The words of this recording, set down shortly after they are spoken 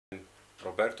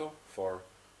Roberto for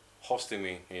hosting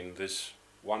me in this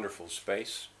wonderful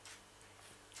space.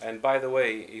 And by the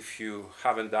way, if you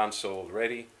haven't done so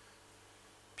already,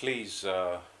 please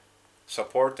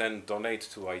support and donate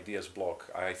to Ideas blog.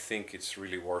 I think it's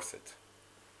really worth it.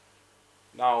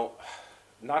 Now,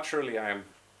 naturally, I am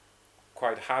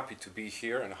quite happy to be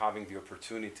here and having the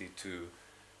opportunity to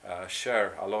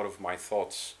share a lot of my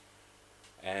thoughts,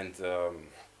 and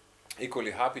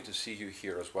equally happy to see you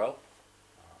here as well.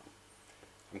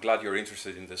 I'm glad you're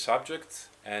interested in the subject,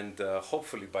 and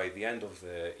hopefully by the end of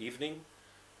the evening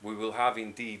we will have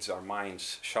indeed our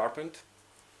minds sharpened,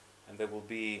 and there will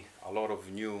be a lot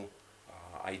of new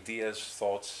ideas,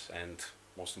 thoughts, and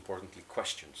most importantly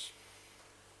questions.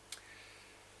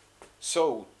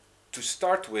 So to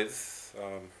start with,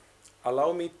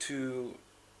 allow me to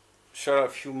share a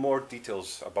few more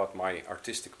details about my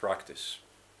artistic practice.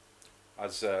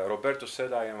 As Roberto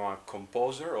said, I am a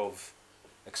composer of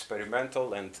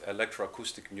experimental and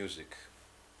electroacoustic music.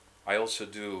 I also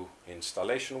do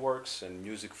installation works and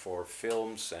music for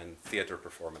films and theater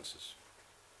performances.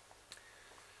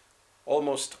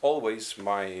 Almost always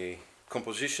my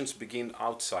compositions begin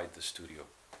outside the studio.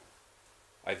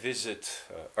 I visit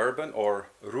urban or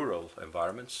rural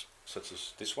environments, such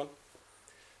as this one,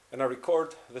 and I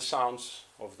record the sounds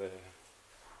of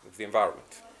the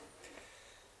environment.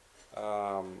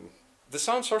 The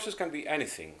sound sources can be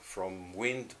anything, from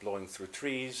wind blowing through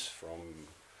trees, from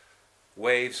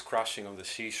waves crashing on the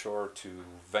seashore, to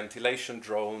ventilation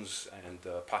drones and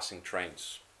passing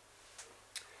trains.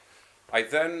 I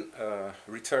then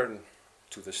return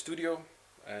to the studio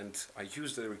and I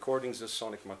use the recordings as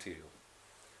sonic material.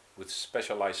 With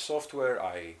specialized software,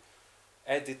 I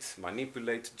edit,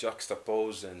 manipulate,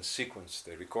 juxtapose, and sequence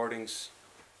the recordings,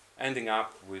 ending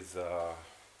up with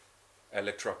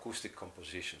electroacoustic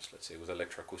compositions, let's say, with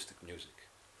electroacoustic music.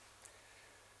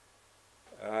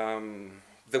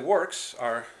 The works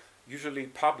are usually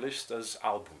published as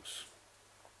albums.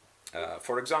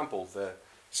 For example, the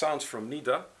sounds from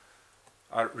Nida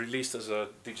are released as a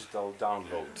digital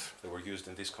download. They were used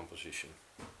in this composition.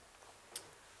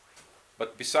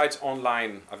 But besides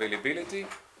online availability,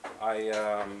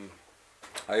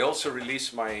 I also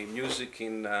release my music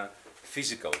in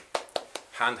physical,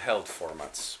 handheld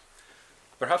formats.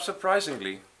 Perhaps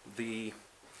surprisingly, the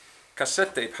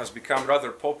cassette tape has become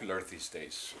rather popular these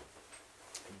days.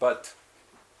 But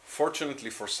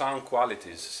fortunately for sound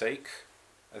quality's sake,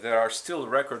 there are still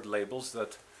record labels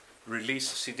that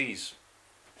release CDs,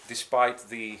 despite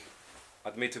the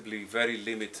admittedly very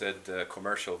limited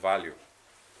commercial value.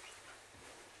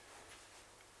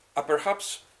 A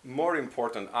perhaps more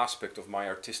important aspect of my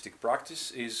artistic practice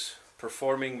is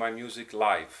performing my music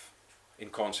live in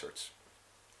concerts.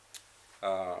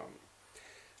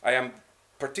 I am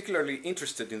particularly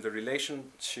interested in the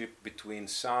relationship between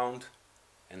sound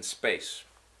and space.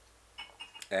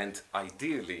 And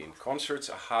ideally, in concerts,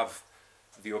 I have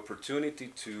the opportunity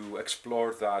to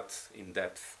explore that in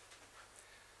depth.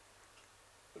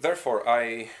 Therefore,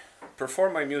 I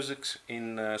perform my music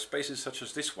in spaces such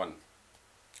as this one,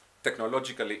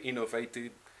 technologically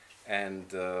innovative and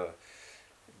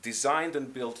designed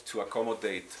and built to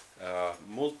accommodate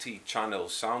multi-channel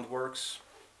soundworks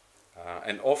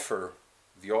and offer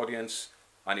the audience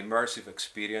an immersive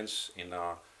experience in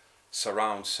a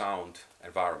surround sound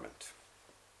environment.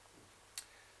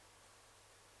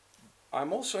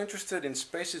 I'm also interested in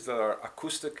spaces that are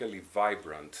acoustically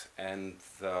vibrant and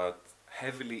that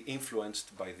heavily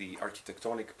influenced by the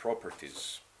architectonic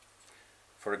properties.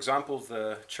 For example,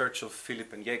 the Church of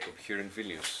Philip and Jacob here in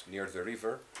Vilnius, near the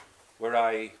river, where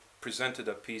I presented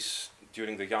a piece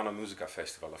during the Jauna Muzyka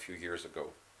Festival a few years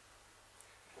ago.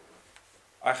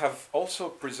 I have also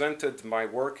presented my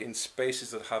work in spaces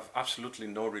that have absolutely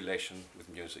no relation with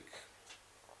music.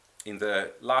 In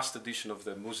the last edition of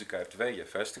the Jaukioje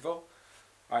festival,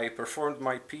 I performed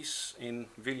my piece in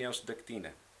Vilnius Degtinė.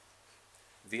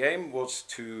 The aim was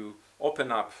to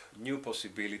open up new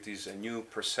possibilities and new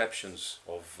perceptions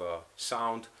of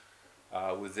sound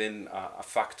within a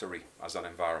factory as an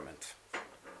environment.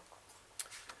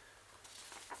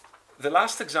 The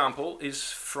last example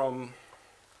is from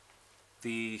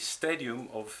the stadium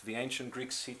of the ancient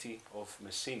Greek city of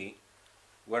Messini,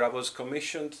 where I was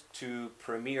commissioned to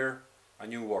premiere a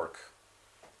new work.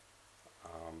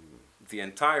 The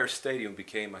entire stadium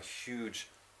became a huge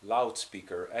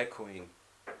loudspeaker echoing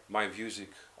my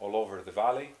music all over the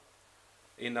valley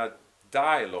in a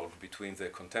dialogue between the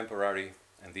contemporary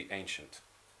and the ancient.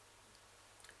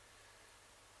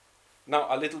 Now,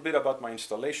 a little bit about my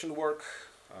installation work.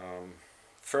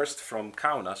 First from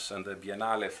Kaunas and the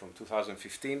Biennale from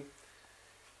 2015.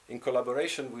 in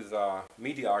collaboration with a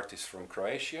media artist from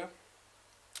Croatia,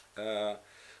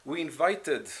 we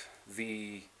invited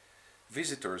the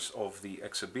visitors of the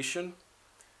exhibition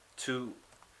to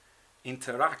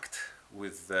interact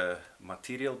with the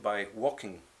material by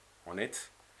walking on it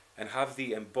and have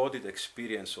the embodied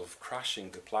experience of crushing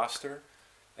the plaster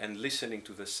and listening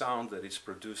to the sound that is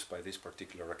produced by this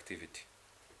particular activity.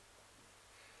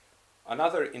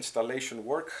 Another installation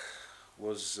work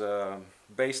was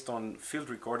based on field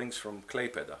recordings from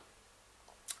Klaipėda.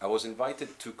 I was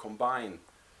invited to combine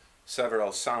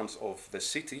several sounds of the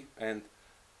city and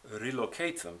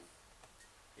relocate them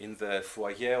in the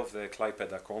foyer of the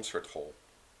Klaipėda concert hall.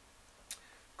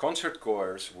 Concert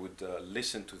goers would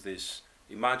listen to this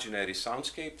imaginary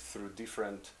soundscape through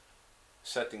different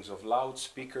settings of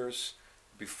loudspeakers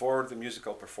before the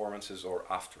musical performances or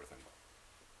after them.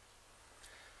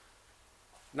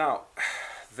 Now,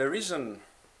 the reason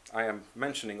I am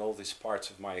mentioning all these parts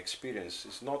of my experience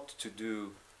is not to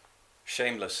do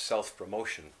shameless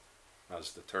self-promotion,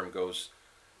 as the term goes,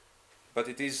 but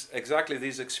it is exactly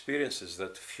these experiences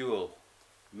that fuel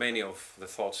many of the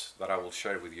thoughts that I will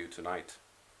share with you tonight.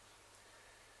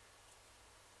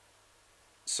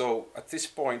 So at this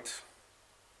point,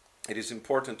 it is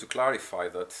important to clarify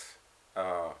that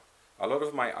a lot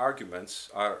of my arguments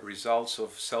are results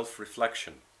of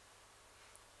self-reflection,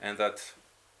 and that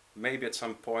maybe at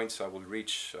some points I will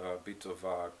reach a bit of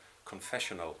a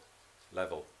confessional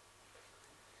level.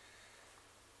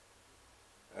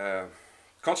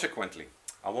 Consequently,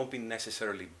 I won't be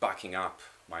necessarily backing up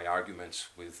my arguments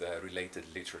with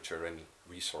related literature and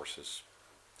resources.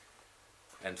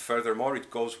 And furthermore,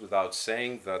 it goes without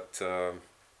saying that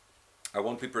I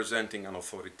won't be presenting an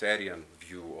authoritarian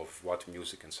view of what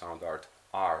music and sound art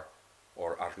are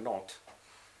or are not.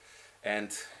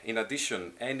 And in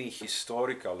addition, any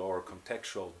historical or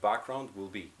contextual background will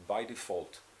be, by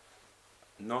default,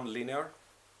 non-linear,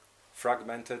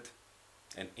 fragmented,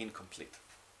 and incomplete.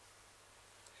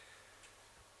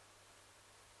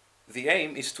 The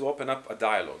aim is to open up a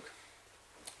dialogue,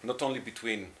 not only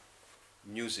between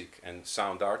music and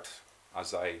sound art,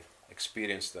 as I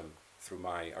experience them through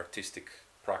my artistic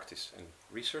practice and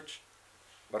research,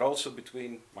 but also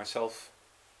between myself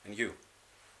and you.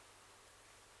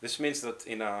 This means that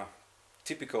in a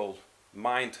typical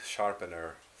mind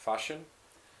sharpener fashion,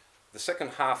 the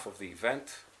second half of the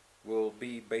event will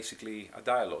be basically a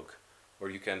dialogue where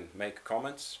you can make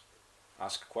comments,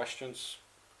 ask questions,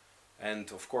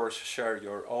 and of course share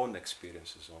your own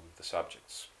experiences on the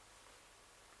subjects.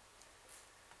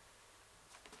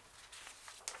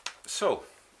 So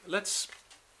let's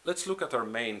look at our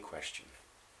main question.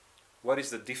 What is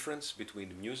the difference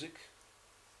between music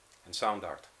and sound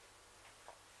art?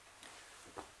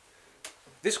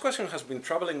 This question has been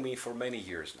troubling me for many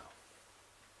years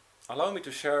now. Allow me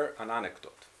to share an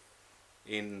anecdote.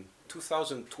 In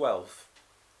 2012,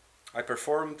 I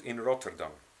performed in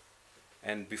Rotterdam,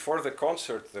 and before the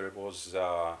concert there was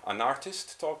an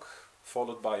artist talk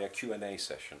followed by a Q&A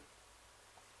session.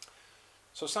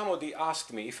 So somebody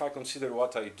asked me if I consider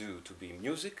what I do to be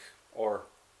music or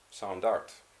sound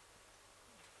art.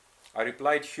 I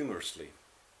replied humorously.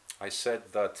 I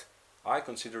said that I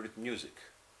consider it music,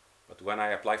 but when I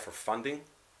apply for funding,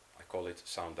 I call it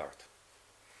sound art.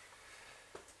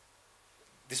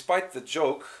 Despite the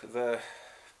joke,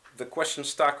 the question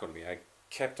stuck on me. I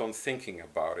kept on thinking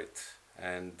about it,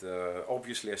 and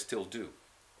obviously I still do.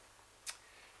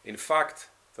 In fact,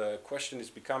 the question is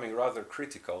becoming rather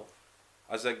critical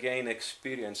as I gain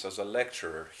experience as a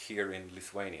lecturer here in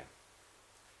Lithuania.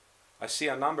 I see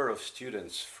a number of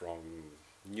students from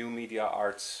new media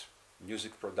arts,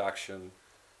 music production,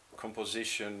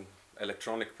 composition,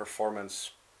 electronic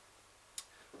performance,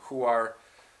 who are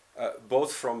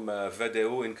both from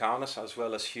VDU in Kaunas as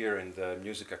well as here in the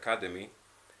Music Academy,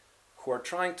 who are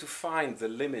trying to find the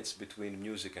limits between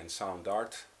music and sound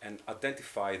art and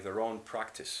identify their own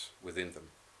practice within them.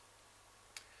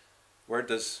 Where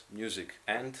does music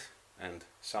end and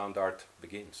sound art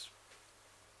begins?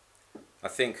 I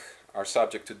think our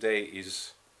subject today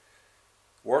is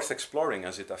worth exploring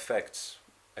as it affects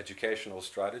educational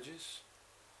strategies,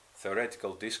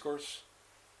 theoretical discourse,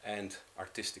 and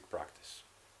artistic practice.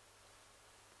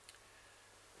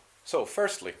 So,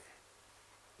 firstly,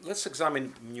 let's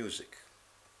examine music,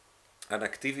 an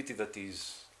activity that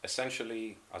is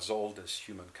essentially as old as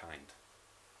humankind.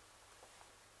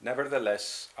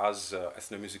 Nevertheless, as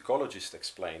ethnomusicologists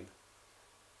explain,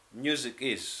 music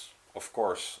is, of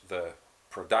course, the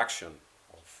production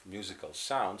of musical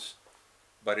sounds,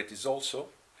 but it is also,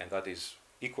 and that is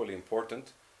equally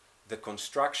important, the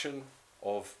construction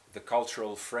of the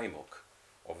cultural framework,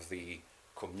 of the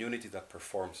community that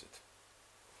performs it.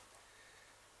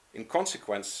 In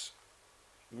consequence,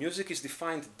 music is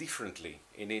defined differently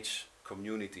in each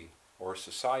community or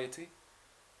society,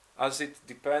 as it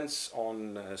depends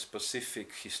on a specific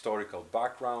historical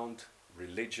background,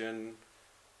 religion,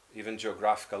 even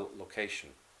geographical location.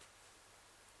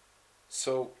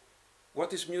 So,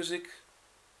 what is music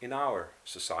in our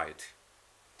society?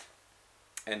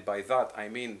 And by that I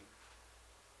mean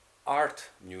art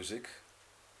music.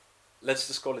 Let's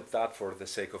just call it that for the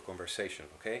sake of conversation,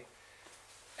 okay?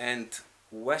 And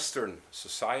Western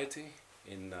society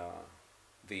in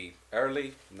the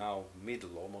early, now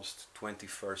middle, almost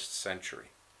 21st century.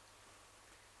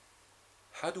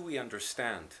 How do we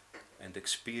understand and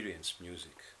experience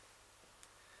music?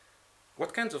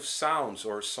 What kinds of sounds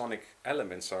or sonic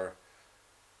elements are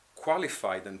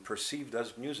qualified and perceived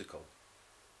as musical?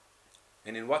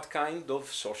 And in what kind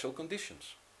of social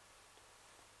conditions?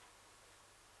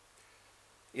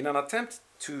 In an attempt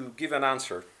to give an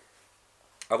answer,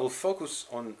 I will focus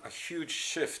on a huge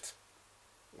shift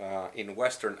in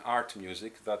Western art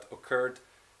music that occurred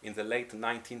in the late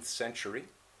 19th century,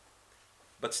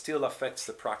 but still affects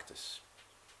the practice.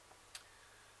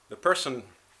 The person,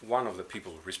 one of the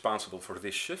people responsible for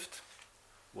this shift,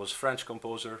 was French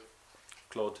composer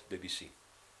Claude Debussy.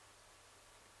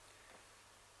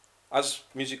 As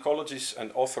musicologist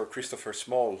and author Christopher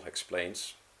Small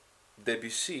explains,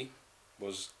 Debussy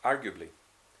was arguably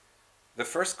the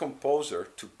first composer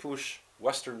to push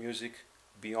Western music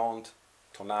beyond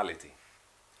tonality,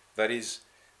 that is,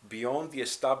 beyond the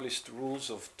established rules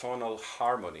of tonal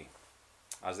harmony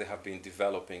as they have been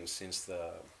developing since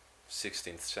the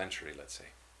 16th century, let's say.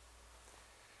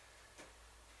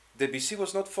 Debussy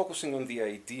was not focusing on the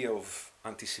idea of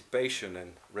anticipation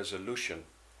and resolution,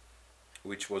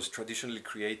 which was traditionally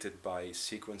created by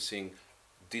sequencing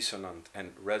dissonant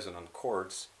and resonant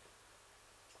chords,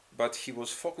 but he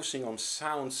was focusing on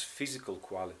sound's physical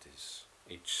qualities,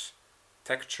 its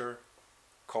texture,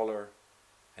 color,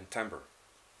 and timbre.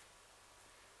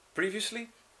 Previously,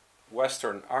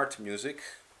 Western art music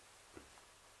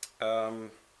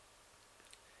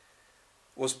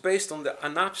was based on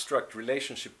an abstract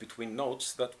relationship between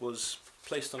notes that was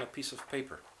placed on a piece of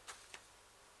paper.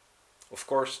 Of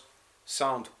course,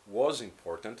 sound was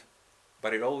important,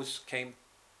 but it always came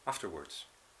afterwards.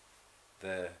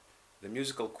 The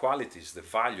musical qualities, the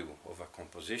value of a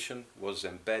composition was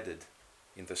embedded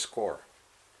in the score.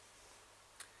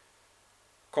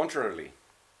 Contrarily,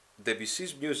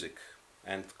 Debussy's music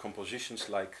and compositions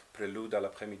like Prélude à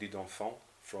l'après-midi d'enfant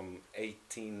from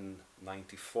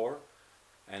 1894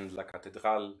 and La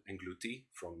Cathédrale engloutie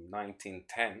from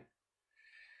 1910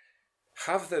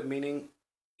 have their meaning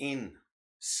in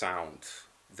sound.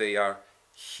 They are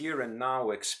here and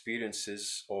now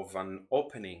experiences of an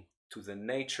opening to the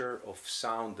nature of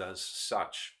sound as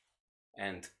such,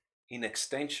 and in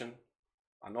extension,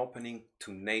 an opening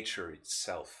to nature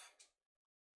itself.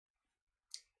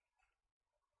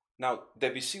 Now,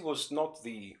 Debussy was not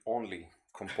the only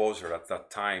composer at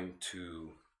that time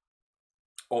to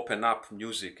open up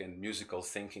music and musical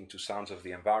thinking to sounds of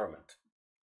the environment.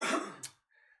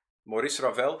 Maurice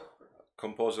Ravel,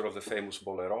 composer of the famous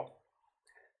Bolero,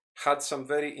 had some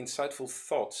very insightful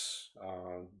thoughts,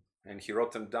 and he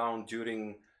wrote them down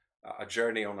during a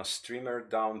journey on a steamer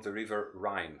down the river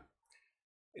Rhine.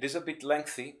 It is a bit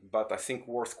lengthy, but I think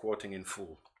worth quoting in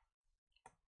full.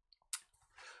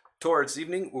 Towards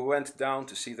evening, we went down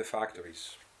to see the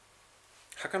factories.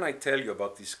 How can I tell you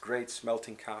about these great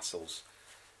smelting castles,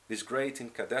 these great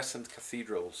incandescent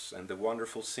cathedrals, and the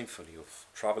wonderful symphony of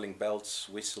traveling bells,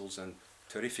 whistles, and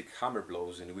terrific hammer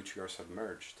blows in which we are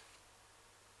submerged?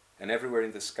 And everywhere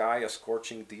in the sky a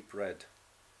scorching deep red.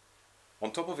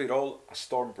 On top of it all, a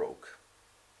storm broke.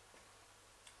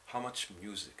 How much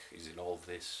music is in all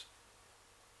this?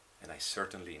 And I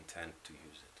certainly intend to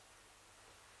use it.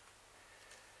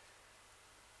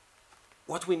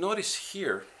 What we notice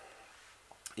here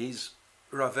is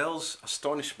Ravel's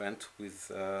astonishment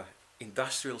with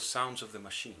industrial sounds of the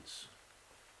machines,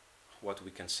 what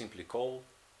we can simply call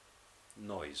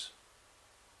noise.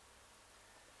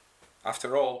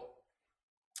 After all,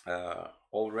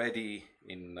 already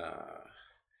in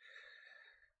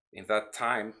that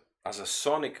time, as a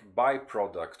sonic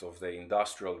byproduct of the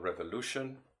Industrial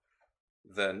Revolution,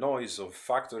 the noise of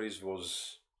factories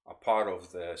was a part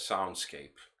of the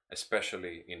soundscape,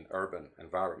 especially in urban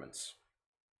environments.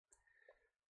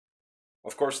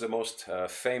 Of course, the most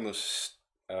famous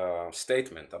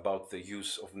statement about the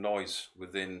use of noise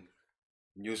within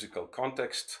musical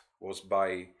context was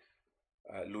by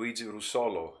Luigi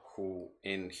Russolo, who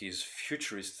in his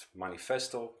Futurist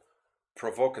Manifesto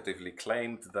provocatively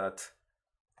claimed that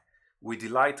we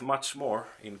delight much more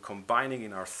in combining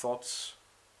in our thoughts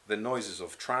the noises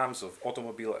of trams, of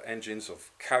automobile engines,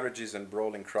 of carriages and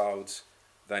brawling crowds,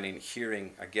 than in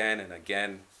hearing again and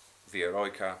again the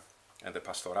Eroica and the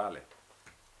Pastorale.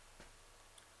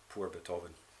 Poor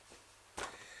Beethoven.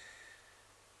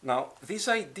 Now, these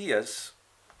ideas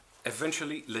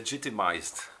eventually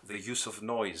legitimized the use of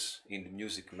noise in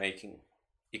music making,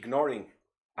 ignoring,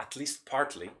 at least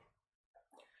partly,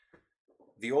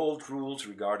 the old rules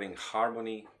regarding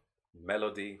harmony,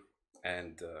 melody,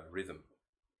 and rhythm.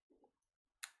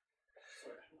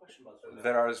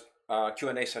 There is a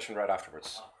Q&A session right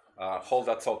afterwards. Hold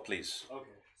that thought, please. Okay.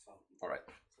 All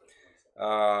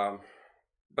right.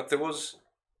 But there was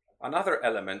another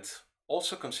element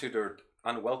also considered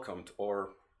unwelcomed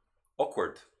or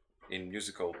awkward in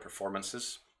musical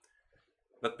performances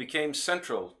that became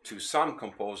central to some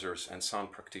composers and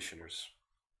sound practitioners.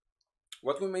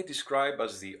 What we may describe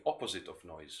as the opposite of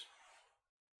noise: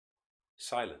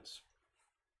 silence.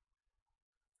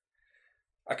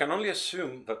 I can only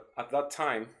assume that at that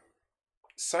time,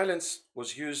 silence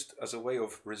was used as a way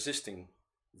of resisting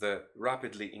the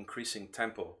rapidly increasing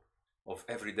tempo of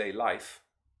everyday life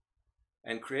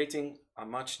and creating a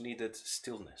much needed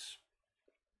stillness.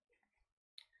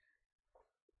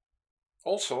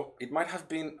 Also, it might have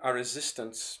been a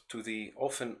resistance to the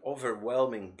often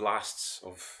overwhelming blasts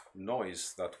of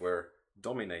noise that were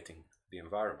dominating the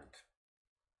environment.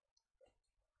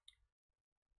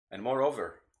 And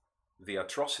moreover, the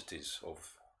atrocities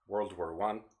of World War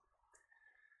I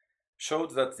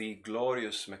showed that the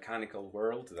glorious mechanical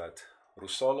world that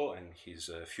Russolo and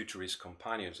his futurist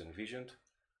companions envisioned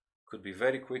could be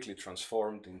very quickly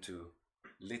transformed into,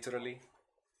 literally,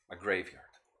 a graveyard.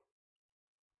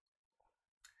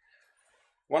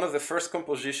 One of the first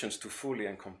compositions to fully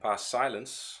encompass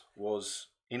silence was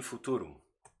In Futurum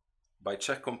by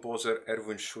Czech composer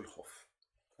Erwin Schulhoff.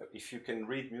 If you can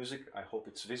read music, I hope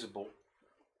it's visible.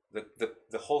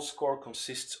 The whole score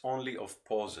consists only of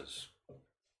pauses.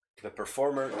 The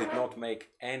performer did not make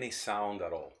any sound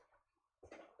at all.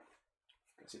 You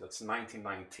can see that's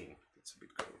 1919. It's a bit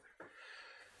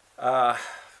cold.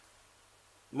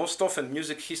 Most often,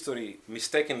 music history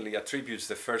mistakenly attributes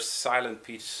the first silent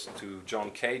piece to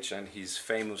John Cage and his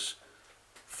famous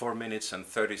 4 minutes and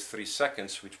 33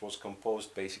 seconds, which was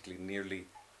composed basically nearly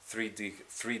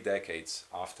three decades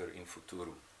after In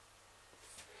Futurum.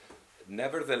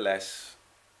 Nevertheless,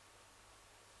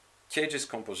 Cage's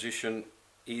composition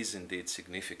is indeed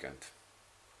significant.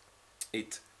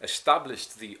 It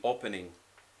established the opening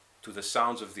to the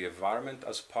sounds of the environment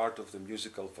as part of the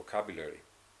musical vocabulary.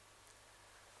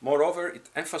 Moreover, it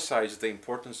emphasized the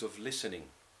importance of listening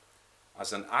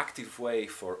as an active way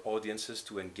for audiences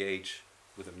to engage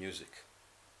with the music.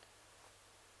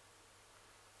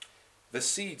 The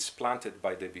seeds planted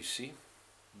by Debussy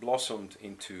blossomed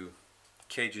into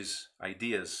Cage's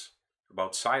ideas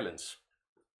about silence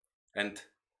and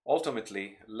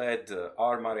ultimately led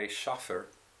R. Murray Schafer,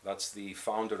 that's the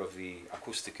founder of the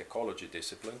acoustic ecology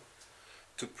discipline,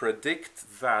 to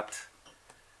predict that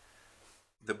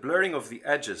the blurring of the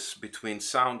edges between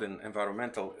sound and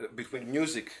between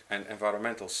music and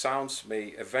environmental sounds may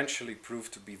eventually prove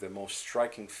to be the most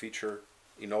striking feature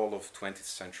in all of 20th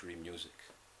century music.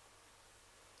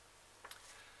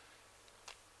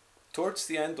 Towards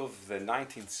the end of the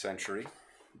 19th century,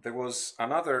 there was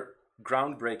another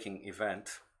groundbreaking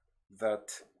event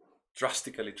that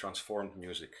drastically transformed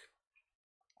music.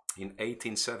 In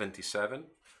 1877,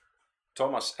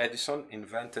 Thomas Edison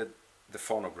invented the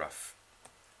phonograph,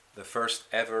 the first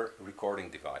ever recording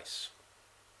device.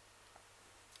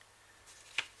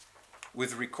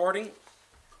 With recording,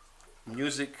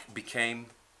 music became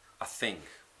a thing,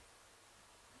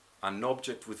 an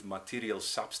object with material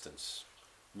substance.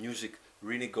 Music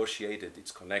renegotiated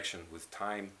its connection with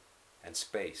time and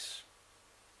space.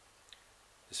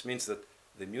 This means that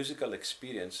the musical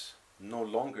experience no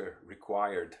longer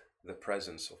required the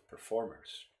presence of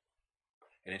performers,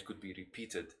 and it could be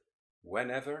repeated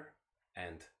whenever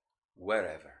and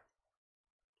wherever.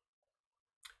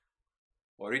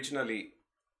 Originally,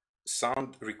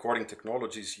 sound recording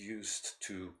technologies used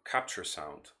to capture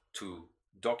sound, to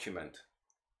document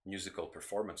musical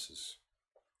performances.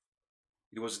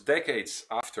 It was decades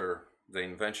after the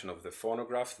invention of the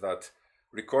phonograph that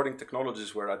recording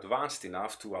technologies were advanced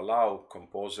enough to allow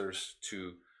composers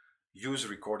to use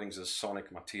recordings as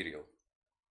sonic material.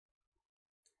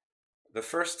 The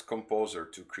first composer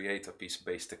to create a piece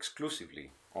based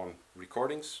exclusively on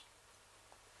recordings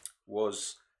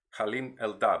was Halim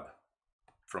El-Dab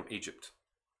from Egypt.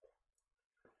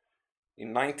 In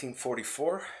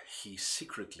 1944, he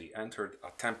secretly entered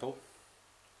a temple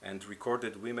and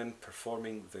recorded women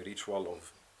performing the ritual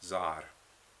of Zar.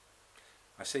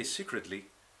 I say secretly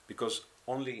because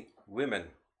only women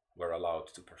were allowed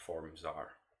to perform Zar.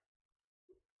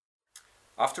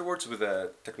 Afterwards, with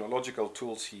the technological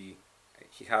tools he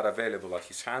had available at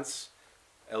his hands,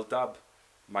 Eldab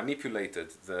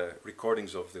manipulated the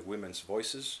recordings of the women's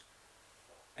voices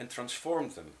and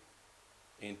transformed them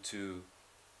into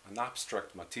an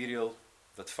abstract material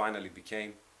that finally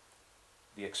became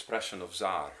the expression of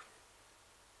Zar,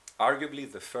 arguably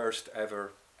the first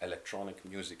ever electronic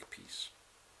music piece.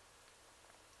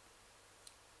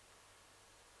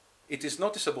 It is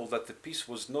noticeable that the piece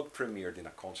was not premiered in a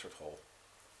concert hall,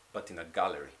 but in a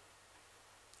gallery.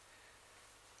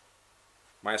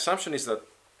 My assumption is that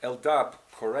Eldab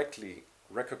correctly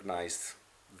recognized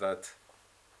that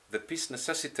the piece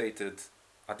necessitated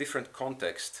a different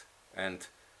context and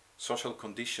social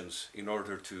conditions in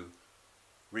order to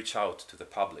reach out to the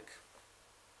public.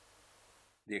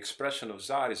 The expression of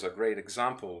Zar is a great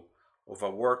example of a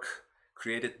work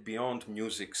created beyond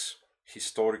music's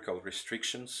historical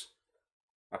restrictions,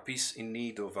 a piece in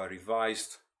need of a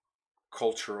revised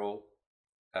cultural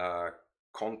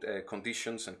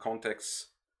conditions and contexts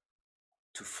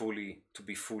to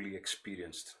be fully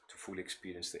experienced, to fully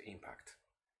experience the impact.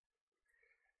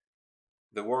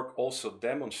 The work also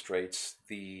demonstrates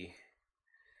the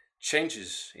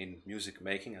changes in music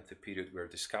making at the period we're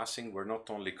discussing were not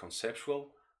only conceptual,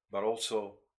 but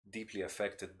also deeply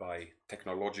affected by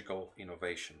technological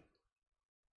innovation.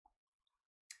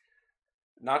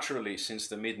 Naturally, since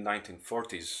the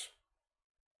mid-1940s,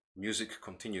 music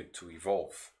continued to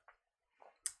evolve.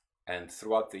 And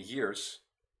throughout the years,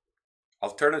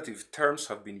 alternative terms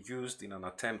have been used in an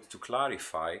attempt to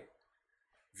clarify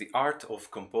the art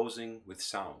of composing with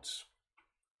sounds.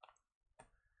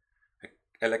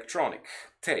 Electronic,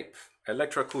 tape,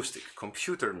 electroacoustic,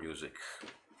 computer music,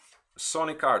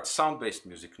 sonic art, sound-based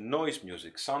music, noise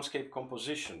music, soundscape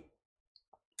composition.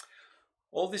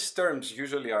 All these terms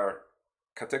usually are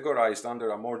categorized under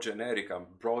a more generic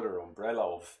and broader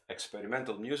umbrella of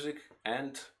experimental music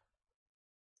and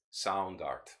sound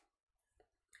art.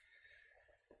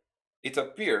 It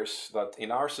appears that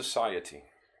in our society,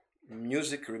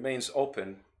 music remains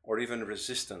open or even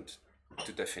resistant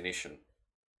to definition.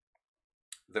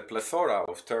 The plethora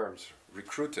of terms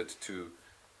recruited to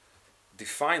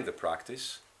define the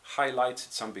practice highlights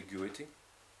its ambiguity,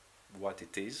 what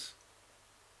it is,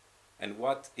 and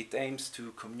what it aims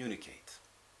to communicate,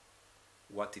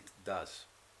 what it does.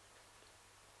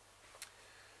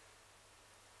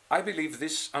 I believe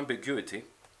this ambiguity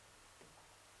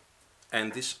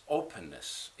and this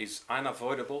openness is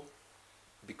unavoidable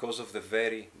because of the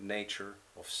very nature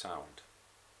of sound.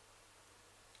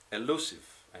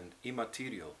 Elusive and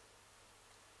immaterial,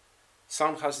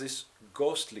 sound has this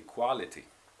ghostly quality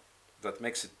that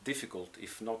makes it difficult,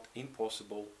 if not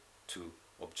impossible, to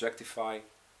objectify,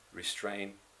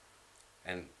 restrain,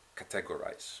 and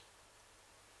categorize.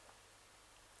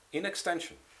 In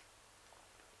extension,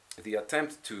 the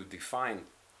attempt to define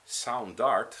sound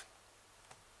art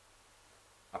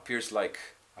appears like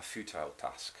a futile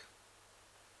task.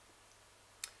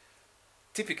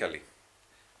 Typically,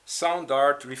 sound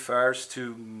art refers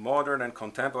to modern and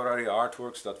contemporary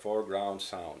artworks that foreground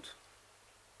sound.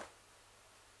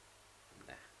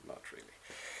 Nah, not really.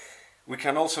 We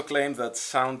can also claim that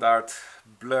sound art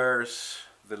blurs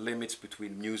the limits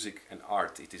between music and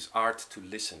art. It is art to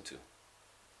listen to.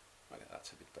 Okay,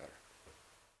 that's a bit better.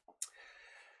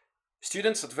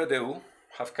 Students at VDU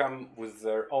have come with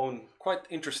their own quite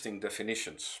interesting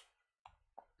definitions.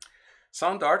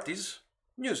 Sound art is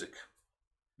music,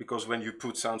 because when you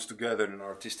put sounds together in an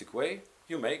artistic way,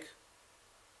 you make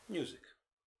music.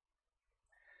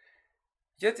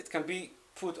 Yet it can be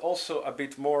put also a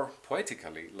bit more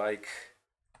poetically, like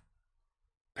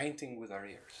painting with our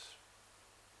ears.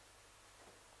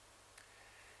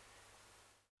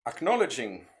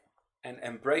 Acknowledging and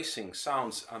embracing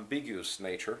sound's ambiguous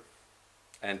nature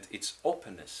and its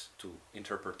openness to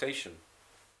interpretation,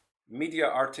 media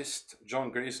artist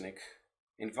John Grisnick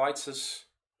invites us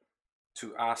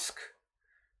to ask,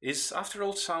 is after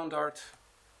all sound art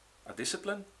a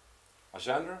discipline, a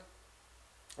genre,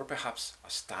 or perhaps a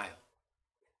style?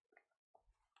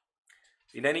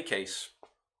 In any case,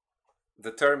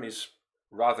 the term is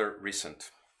rather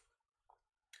recent.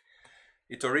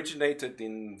 It originated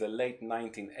in the late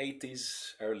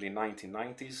 1980s, early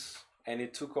 1990s, and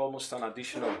it took almost an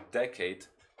additional decade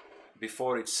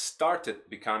before it started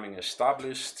becoming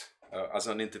established as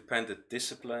an independent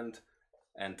discipline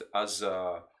and as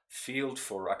a field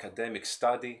for academic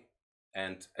study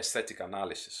and aesthetic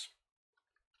analysis.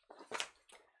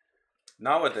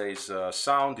 Nowadays,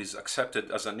 sound is accepted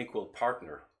as an equal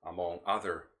partner among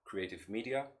other creative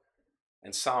media,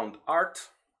 and sound art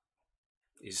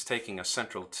is taking a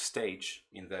central stage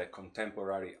in the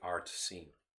contemporary art scene.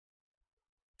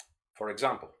 For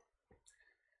example,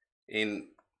 in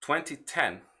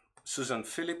 2010, Susan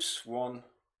Phillips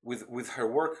with her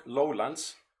work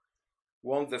Lowlands,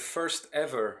 was the first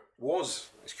ever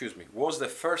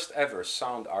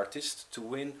sound artist to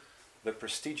win the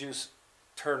prestigious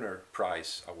Turner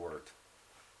Prize Award.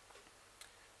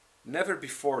 Never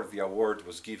before the award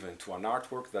was given to an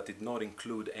artwork that did not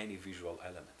include any visual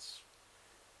elements.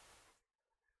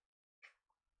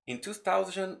 In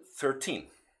 2013,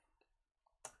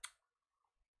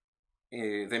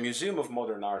 the Museum of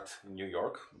Modern Art in New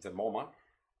York, the MoMA,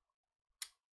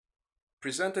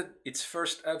 presented its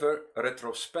first ever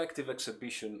retrospective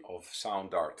exhibition of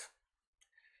sound art.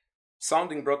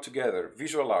 Sounding brought together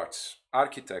visual arts,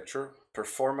 architecture,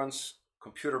 performance,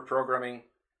 computer programming,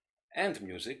 and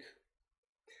music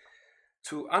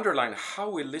to underline how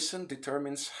we listen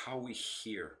determines how we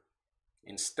hear.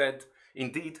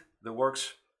 Indeed, the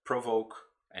works provoke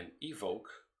and evoke,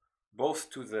 both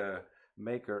to the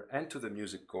maker and to the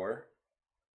music core,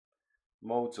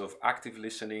 modes of active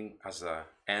listening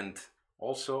and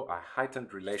also a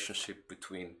heightened relationship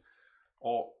between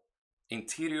all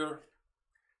interior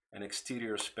and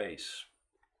exterior space.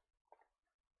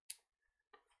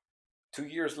 2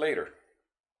 years later,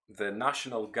 the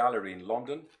National Gallery in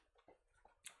London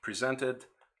presented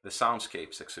the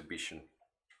Soundscapes exhibition,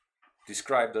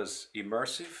 described as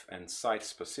immersive and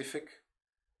site-specific.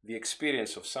 The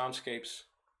experience of soundscapes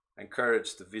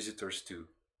encouraged the visitors to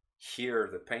hear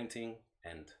the painting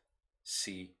and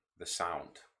see the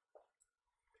sound.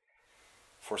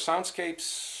 For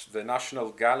Soundscapes, the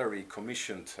National Gallery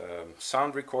commissioned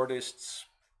sound recordists,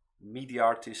 media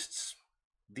artists,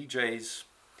 DJs,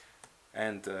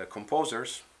 and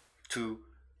composers to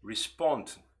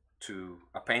respond to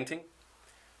a painting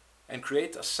and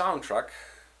create a soundtrack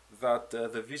that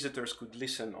the visitors could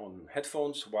listen on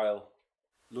headphones while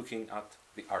looking at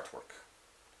the artwork.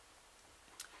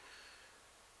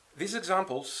 These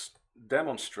examples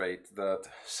demonstrate that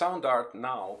sound art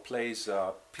now plays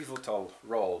a pivotal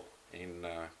role in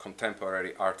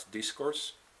contemporary art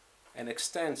discourse and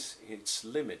extends its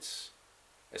limits,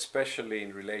 especially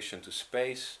in relation to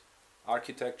space,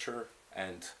 architecture,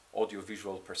 and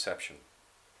audiovisual perception.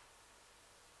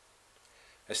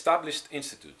 Established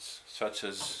institutes such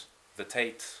as the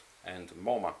Tate and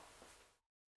MoMA,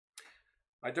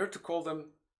 I dare to call them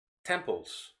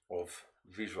temples of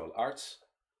visual arts,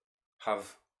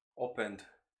 have opened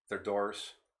their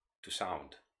doors to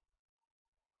sound.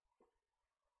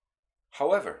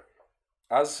 However,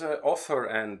 as author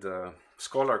and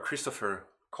scholar Christopher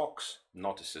Cox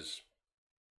notices,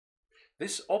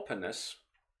 this openness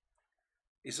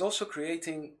is also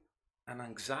creating an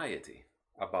anxiety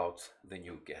about the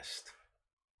new guest.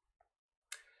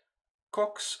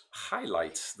 Cox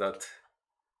highlights that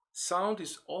sound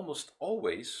is almost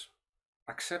always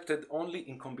accepted only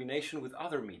in combination with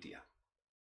other media.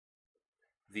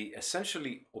 The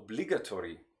essentially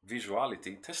obligatory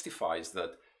visuality testifies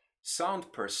that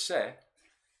sound per se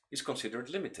is considered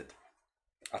limited,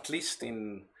 at least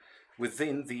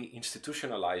within the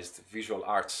institutionalized visual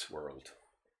arts world.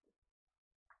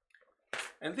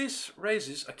 And this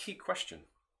raises a key question.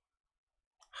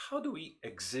 How do we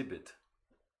exhibit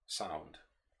sound?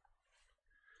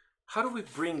 How do we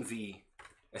bring the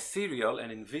ethereal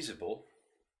and invisible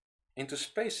into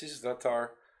spaces that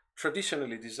are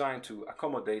traditionally designed to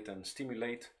accommodate and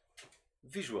stimulate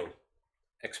visual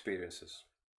experiences?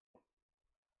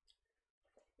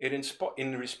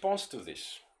 In response to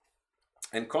this,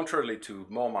 and contrary to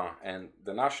MoMA and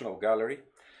the National Gallery,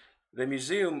 the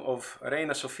Museum of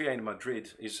Reina Sofia in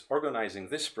Madrid is organizing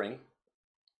this spring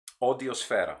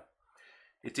Audiosfera.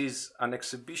 It is an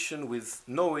exhibition with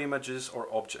no images or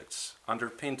objects,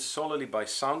 underpinned solely by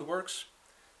sound works,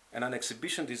 and an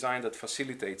exhibition design that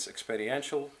facilitates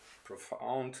experiential,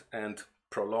 profound, and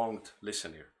prolonged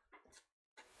listening.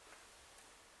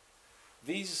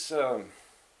 These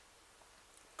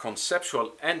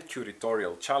conceptual and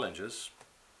curatorial challenges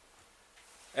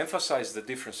emphasize the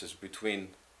differences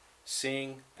between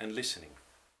seeing and listening,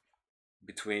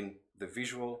 between the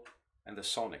visual and the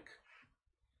sonic.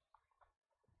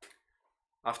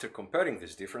 After comparing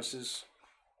these differences,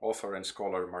 author and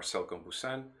scholar Marcel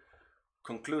Camboussin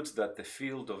concludes that the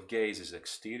field of gaze is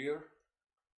exterior,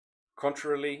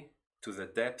 contrarily to the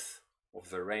depth of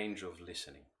the range of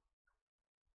listening.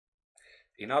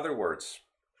 In other words,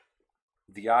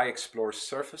 the eye explores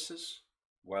surfaces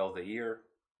while the ear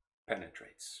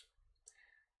penetrates.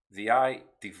 The eye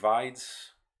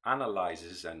divides,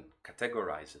 analyzes, and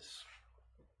categorizes,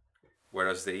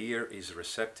 whereas the ear is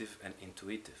receptive and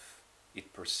intuitive.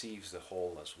 It perceives the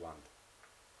whole as one.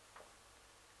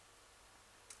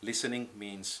 Listening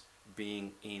means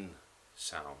being in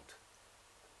sound,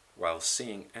 while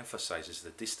seeing emphasizes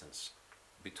the distance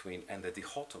between and the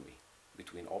dichotomy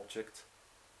between object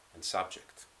and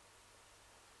subject.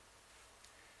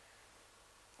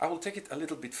 I will take it a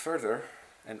little bit further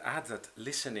and add that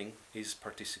listening is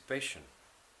participation,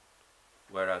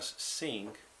 whereas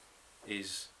seeing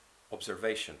is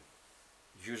observation,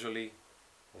 usually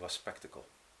of a spectacle.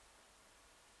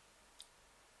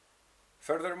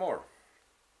 Furthermore,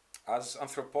 as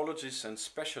anthropologist and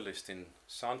specialist in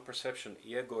sound perception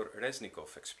Igor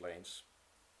Reznikov explains,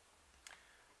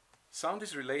 sound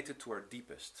is related to our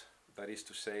deepest, that is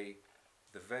to say,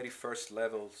 the very first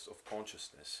levels of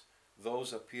consciousness,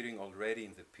 those appearing already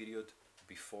in the period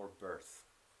before birth.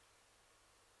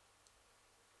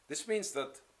 This means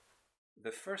that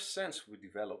the first sense we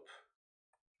develop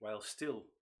while still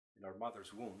in our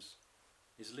mother's wombs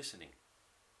is listening.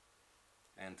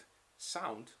 And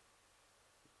sound,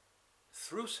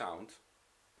 through sound,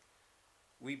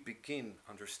 we begin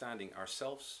understanding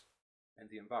ourselves and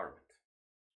the environment.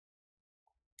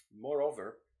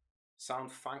 Moreover,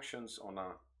 sound functions on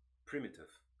a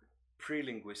primitive,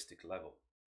 pre-linguistic level.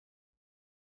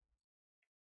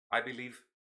 I believe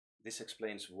this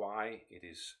explains why it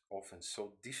is often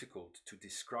so difficult to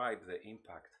describe the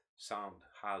impact sound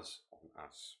has on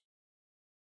us.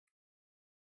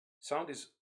 Sound is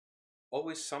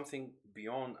always something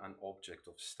beyond an object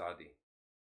of study.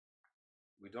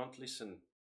 We don't listen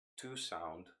to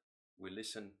sound, we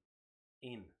listen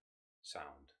in sound.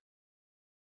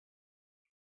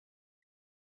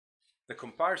 The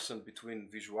comparison between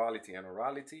visuality and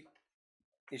orality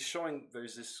is showing there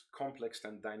is this complex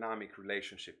and dynamic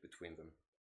relationship between them.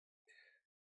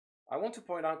 I want to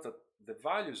point out that the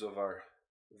values of our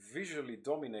visually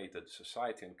dominated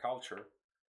society and culture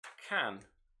can,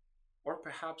 or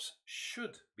perhaps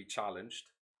should, be challenged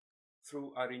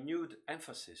through a renewed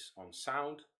emphasis on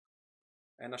sound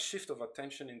and a shift of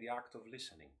attention in the act of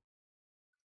listening.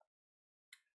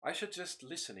 I suggest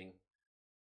listening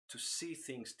to see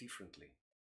things differently,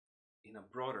 in a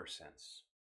broader sense.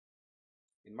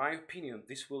 In my opinion,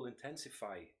 this will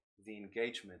intensify the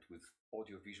engagement with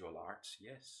audiovisual arts,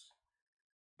 yes,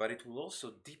 but it will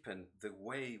also deepen the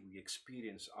way we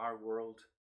experience our world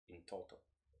in toto.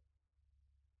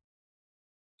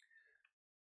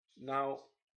 Now,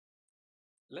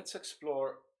 let's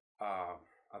explore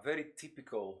a very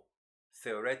typical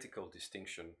theoretical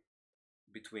distinction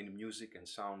between music and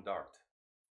sound art,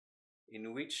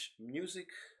 in which music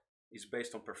is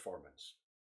based on performance.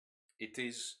 It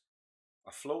is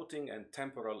a floating and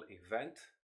temporal event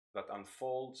that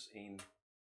unfolds in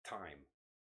time.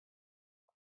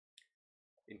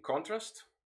 In contrast,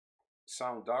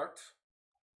 sound art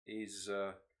is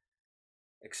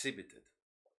exhibited.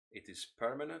 It is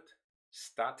permanent,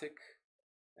 static,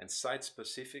 and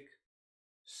site-specific,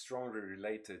 strongly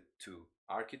related to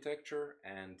architecture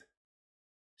and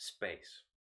space.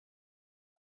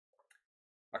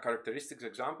 A characteristic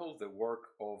example, the work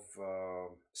of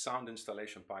sound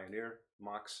installation pioneer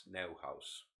Max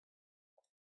Neuhaus.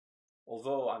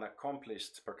 Although an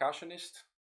accomplished percussionist,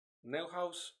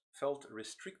 Neuhaus felt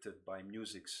restricted by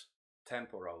music's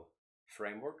temporal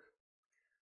framework,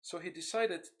 so he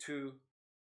decided to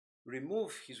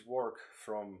remove his work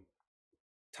from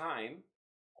time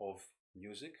of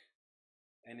music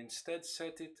and instead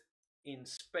set it in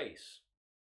space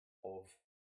of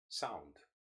sound.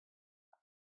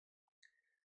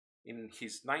 In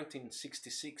his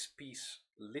 1966 piece,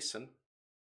 Listen,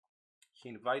 he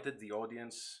invited the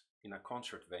audience in a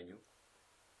concert venue,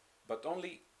 but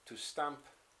only to stamp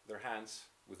their hands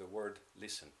with the word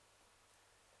listen.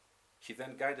 He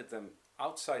then guided them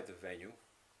outside the venue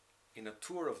in a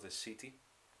tour of the city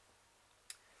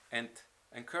and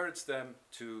encouraged them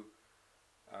to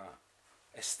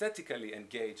aesthetically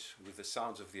engage with the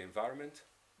sounds of the environment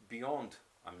beyond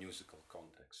a musical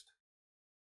context.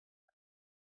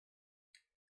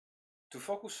 To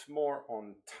focus more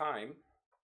on time,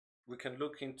 we can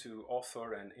look into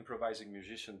author and improvising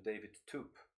musician David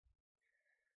Toop,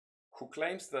 who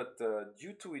claims that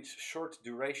due to its short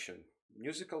duration,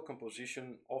 musical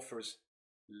composition offers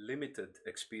limited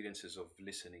experiences of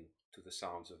listening to the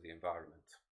sounds of the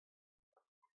environment.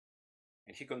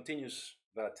 And he continues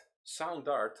that sound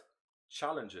art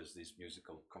challenges these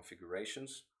musical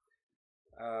configurations,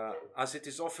 as it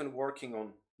is often working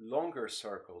on longer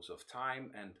circles of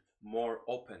time and more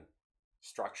open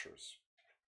structures.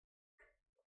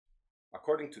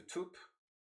 According to Toop,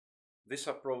 this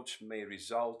approach may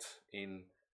result in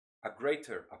a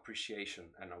greater appreciation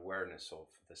and awareness of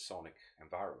the sonic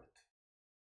environment.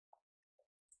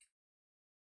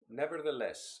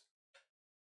 Nevertheless,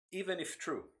 even if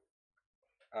true,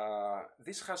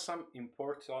 this has some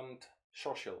important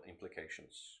social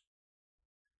implications.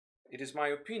 It is my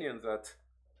opinion that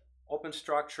open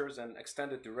structures and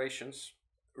extended durations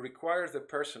require the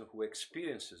person who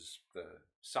experiences the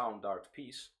sound art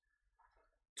piece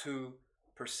to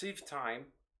perceive time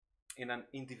in an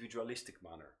individualistic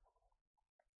manner.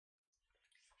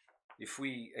 If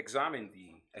we examine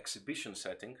the exhibition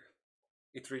setting,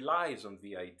 it relies on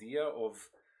the idea of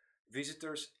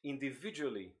visitors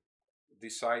individually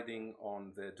deciding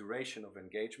on the duration of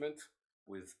engagement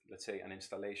with, let's say, an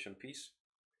installation piece,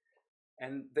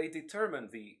 and they determine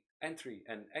the entry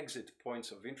and exit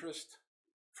points of interest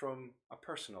from a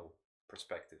personal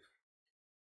perspective.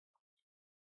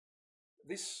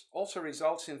 This also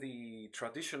results in the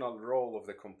traditional role of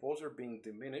the composer being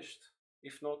diminished,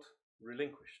 if not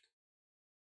relinquished.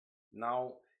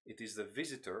 Now it is the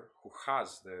visitor who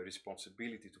has the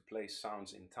responsibility to place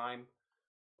sounds in time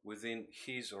within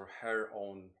his or her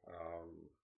own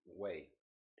way.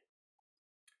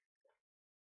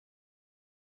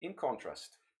 In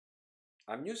contrast,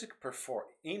 in a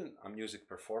music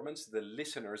performance, the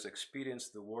listeners experience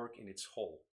the work in its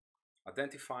whole,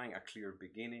 identifying a clear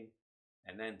beginning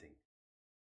and ending,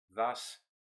 thus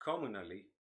communally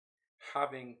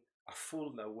having a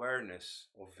full awareness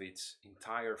of its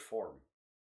entire form.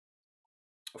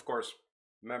 Of course,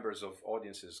 members of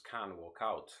audiences can walk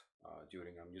out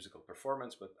during a musical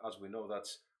performance, but as we know,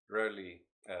 that's rarely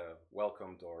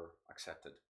welcomed or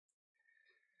accepted.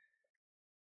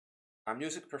 A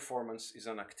music performance is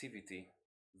an activity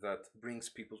that brings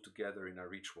people together in a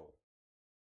ritual,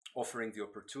 offering the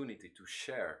opportunity to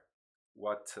share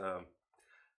what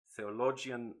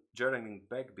theologian Jeremy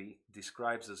Begbie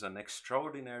describes as an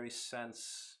extraordinary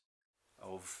sense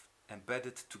of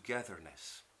embedded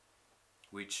togetherness,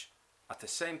 which at the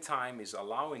same time is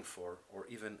allowing for or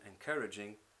even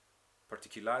encouraging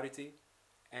particularity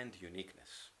and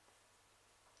uniqueness.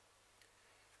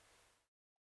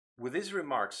 With these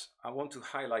remarks, I want to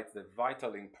highlight the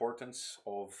vital importance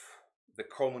of the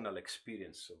communal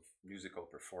experience of musical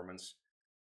performance,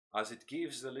 as it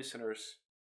gives the listeners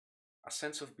a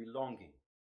sense of belonging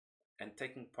and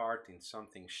taking part in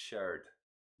something shared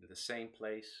in the same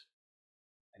place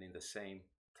and in the same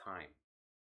time.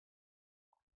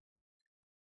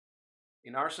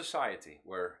 In our society,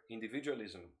 where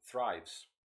individualism thrives,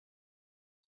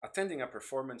 attending a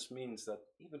performance means that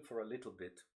even for a little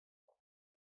bit,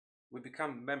 we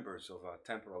become members of a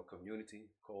temporal community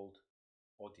called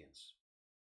audience.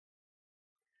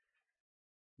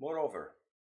 Moreover,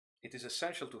 it is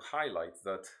essential to highlight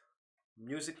that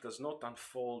music does not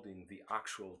unfold in the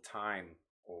actual time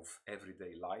of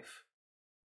everyday life,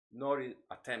 nor it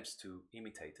attempts to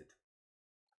imitate it.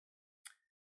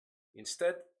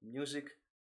 Instead, music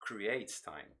creates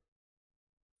time,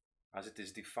 as it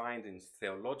is defined in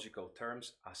theological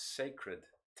terms as sacred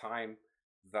time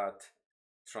that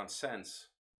transcends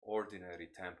ordinary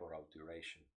temporal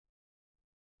duration.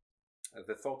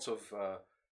 The thoughts of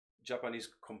Japanese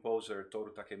composer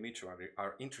Toru Takemichi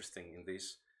are interesting in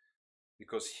this,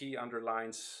 because he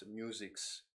underlines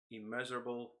music's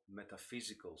immeasurable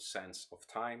metaphysical sense of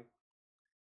time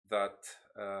that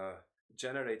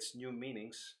generates new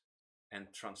meanings and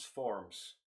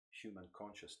transforms human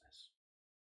consciousness.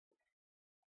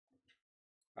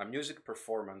 A music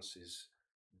performance is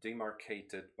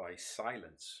demarcated by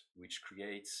silence, which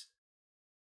creates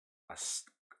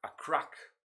a crack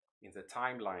in the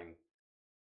timeline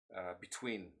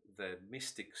between the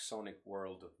mystic sonic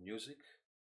world of music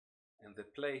and the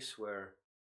place where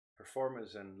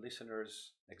performers and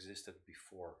listeners existed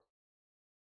before.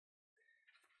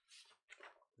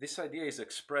 This idea is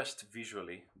expressed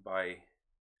visually by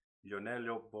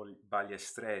Leonello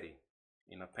Balliestreri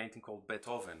in a painting called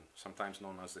Beethoven, sometimes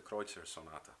known as the Kreutzer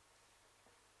Sonata.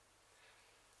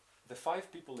 The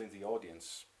five people in the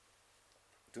audience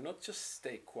do not just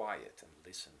stay quiet and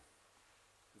listen.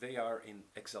 They are in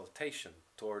exaltation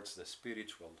towards the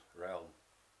spiritual realm,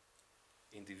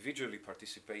 individually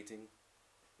participating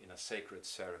in a sacred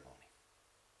ceremony.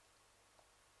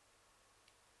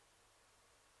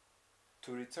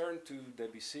 To return to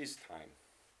Debussy's time,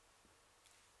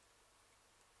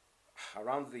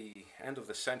 around the end of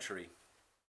the century,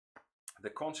 the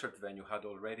concert venue had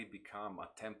already become a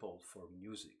temple for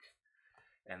music,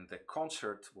 and the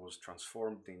concert was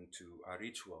transformed into a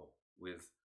ritual with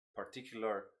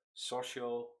particular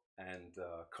social and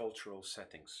cultural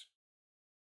settings.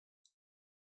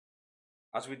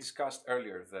 As we discussed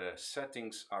earlier, the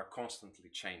settings are constantly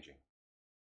changing.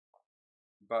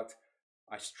 But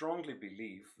I strongly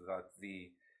believe that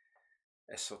the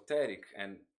esoteric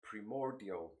and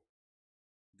primordial,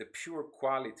 the pure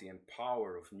quality and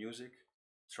power of music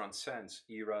transcends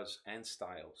eras and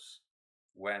styles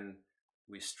when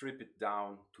we strip it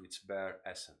down to its bare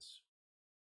essence.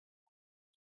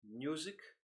 Music,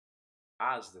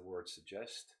 as the word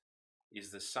suggests,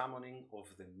 is the summoning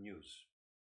of the muse,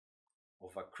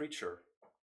 of a creature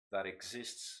that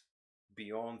exists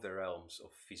beyond the realms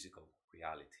of physical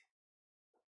reality.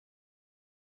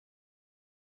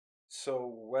 So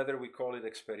whether we call it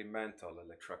experimental,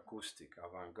 electroacoustic,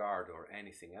 avant-garde, or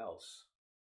anything else,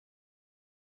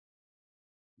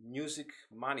 music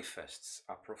manifests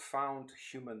a profound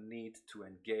human need to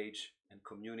engage and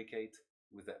communicate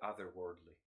with the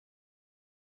otherworldly.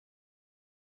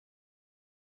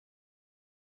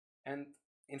 And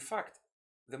in fact,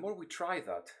 the more we try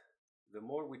that, the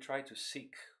more we try to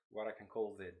seek what I can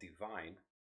call the divine,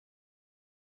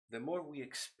 the more we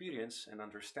experience and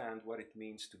understand what it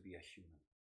means to be a human.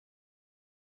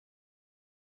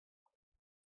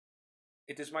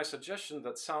 It is my suggestion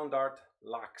that sound art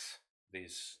lacks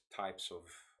these types of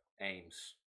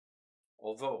aims,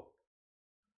 although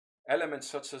elements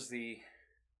such as the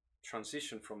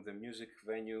transition from the music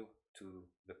venue to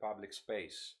the public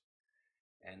space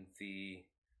and the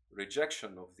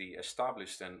rejection of the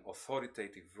established and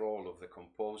authoritative role of the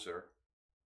composer,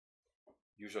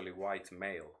 usually white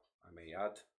male, I may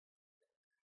add,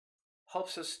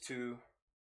 helps us to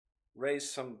raise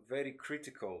some very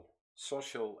critical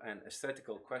social and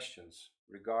aesthetical questions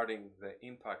regarding the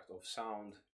impact of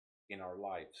sound in our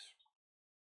lives.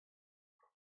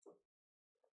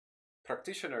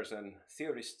 Practitioners and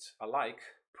theorists alike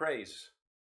praise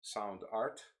sound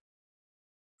art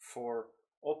for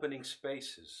opening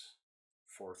spaces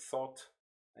for thought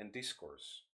and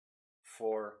discourse,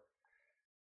 for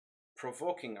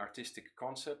provoking artistic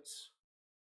concepts,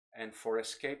 and for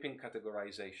escaping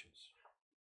categorizations.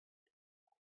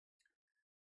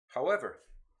 However,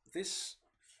 this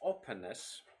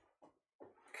openness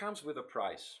comes with a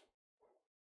price.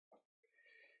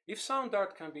 If sound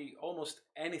art can be almost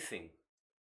anything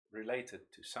related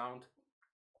to sound,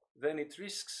 then it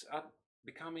risks at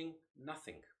becoming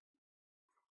nothing.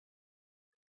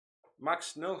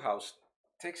 Max Neuhaus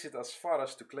takes it as far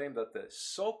as to claim that the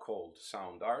so-called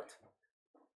sound art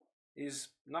is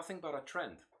nothing but a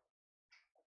trend.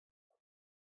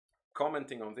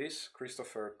 Commenting on this,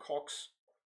 Christopher Cox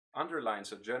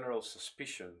underlines a general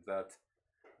suspicion that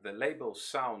the label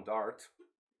sound art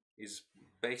is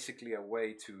basically a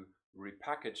way to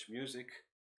repackage music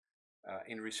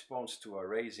in response to a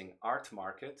rising art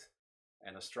market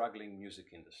and a struggling music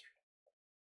industry.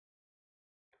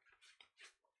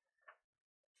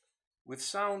 With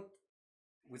sound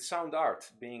art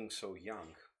being so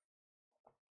young,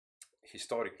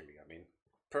 historically,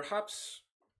 perhaps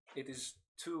it is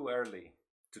too early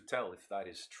to tell if that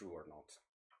is true or not.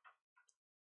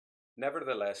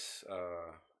 Nevertheless,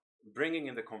 bringing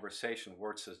in the conversation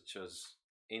words such as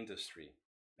industry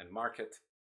and market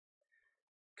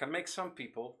can make some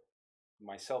people,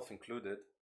 myself included,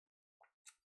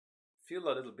 feel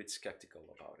a little bit skeptical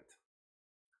about it.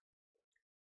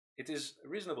 It is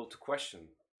reasonable to question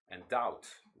and doubt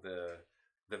the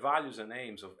values and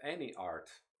aims of any art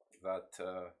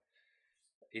that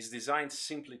is designed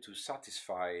simply to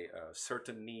satisfy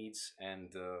certain needs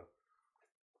and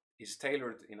is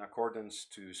tailored in accordance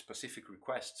to specific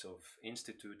requests of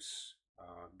institutes,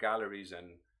 galleries,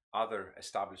 and other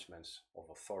establishments of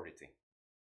authority.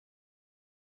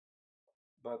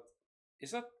 But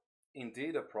is that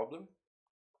indeed a problem?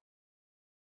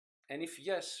 And if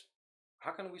yes,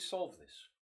 how can we solve this?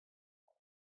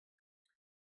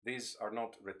 These are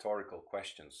not rhetorical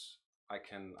questions. I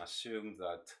can assume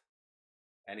that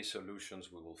any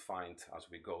solutions we will find as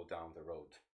we go down the road.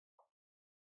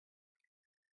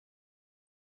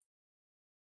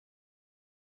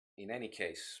 In any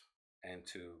case, and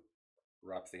to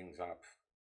wrap things up,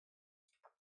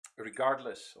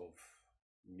 regardless of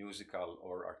musical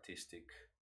or artistic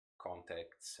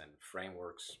contexts and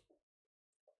frameworks,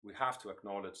 we have to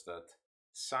acknowledge that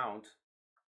sound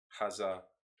has a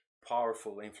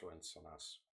powerful influence on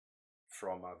us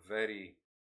from a very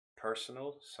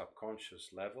personal, subconscious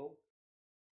level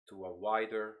to a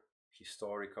wider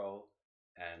historical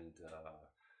and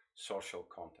social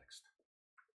context.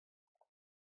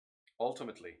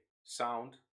 Ultimately,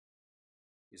 sound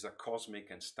is a cosmic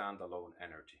and standalone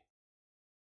energy.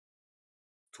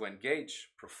 To engage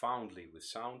profoundly with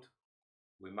sound,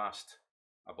 we must,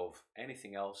 above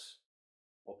anything else,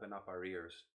 open up our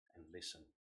ears and listen.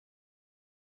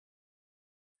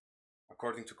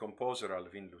 According to composer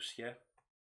Alvin Lucier,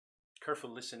 careful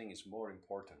listening is more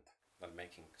important than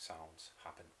making sounds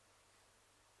happen.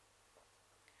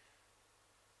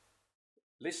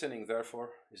 Listening, therefore,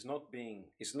 is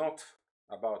not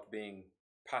about being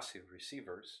passive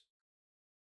receivers,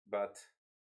 but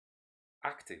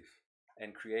active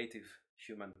and creative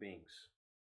human beings.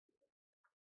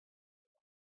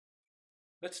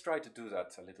 Let's try to do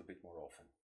that a little bit more often.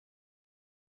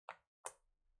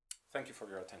 Thank you for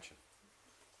your attention.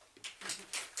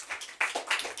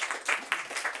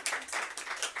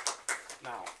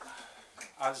 Now,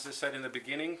 as I said in the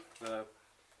beginning, the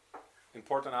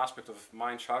important aspect of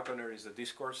mind Sharpener is the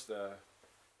discourse, the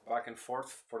back and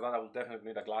forth. For that, I will definitely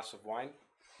need a glass of wine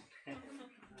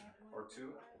or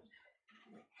two.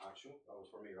 Actually, that was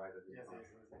for me, right? Yes.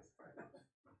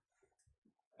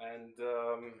 And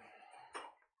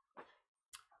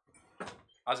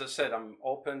as I said, I'm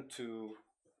open to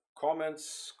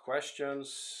comments,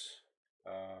 questions,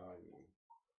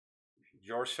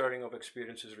 your sharing of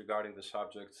experiences regarding the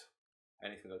subject,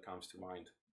 anything that comes to mind.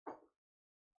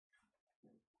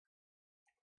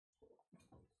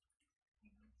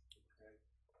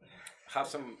 Have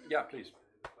some, yeah, please.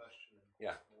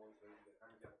 Yeah.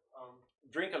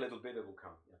 Drink a little bit, it will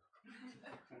come. Yeah.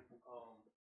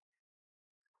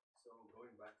 So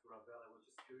going back to Ravel, I was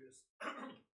just curious.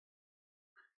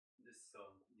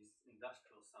 These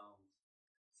industrial sounds,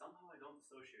 somehow I don't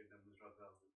associate them with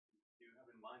Ravel. Do you have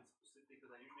in mind specific?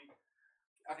 Because I usually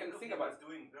think about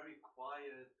doing very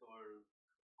quiet or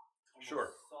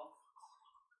almost soft,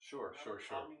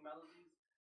 calming melodies.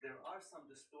 There are some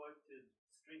distorted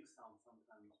string sounds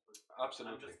sometimes, but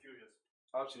absolutely. I'm just curious.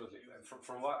 Absolutely.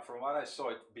 From what I saw,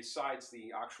 it besides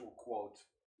the actual quote,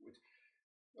 which,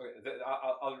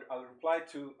 I'll reply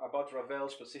to about Ravel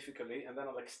specifically, and then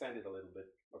I'll extend it a little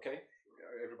bit. Okay.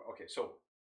 Okay. So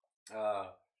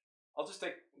I'll just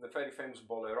take the very famous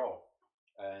Bolero,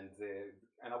 and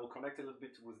I will connect a little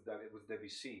bit with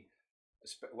Debussy.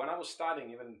 When I was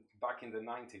studying, even back in the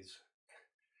 90s.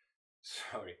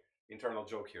 Sorry, internal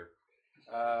joke here.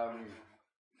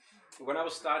 When I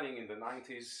was studying in the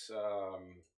 90s,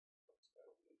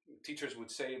 teachers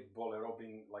would say Bolero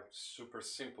being like super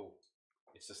simple.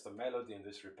 It's just a melody and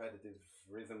this repetitive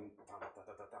rhythm,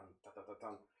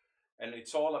 and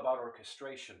it's all about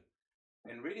orchestration.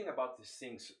 And reading about these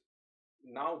things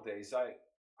nowadays, I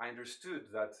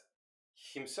understood that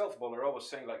himself, Bolero, was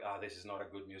saying like, this is not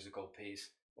a good musical piece.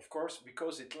 Of course,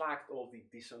 because it lacked all the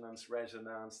dissonance,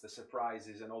 resonance, the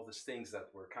surprises, and all these things that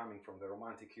were coming from the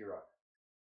Romantic era.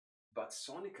 But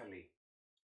sonically,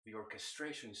 the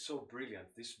orchestration is so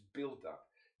brilliant, this build-up.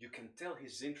 You can tell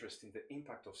his interest in the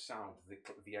impact of sound,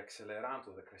 the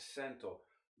accelerante, the crescendo,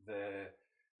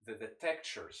 the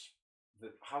textures,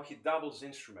 how he doubles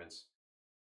instruments.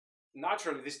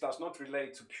 Naturally, this does not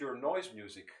relate to pure noise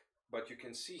music, but you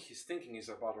can see his thinking is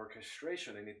about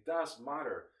orchestration, and it does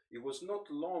matter. It was not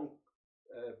long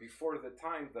before the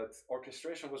time that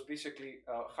orchestration was basically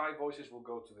high voices will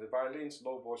go to the violins,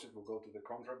 low voices will go to the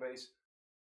contrabass.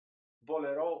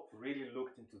 Bolero really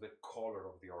looked into the color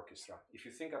of the orchestra. If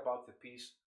you think about the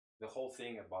piece, the whole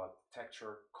thing about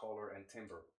texture, color, and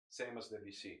timbre, same as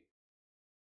Debussy.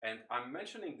 And I'm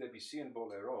mentioning Debussy and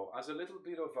Bolero as a little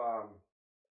bit of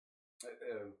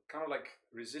kind of like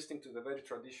resisting to the very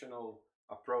traditional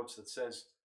approach that says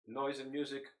noise and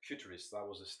music, futurist, that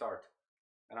was the start.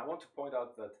 And I want to point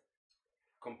out that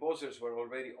composers were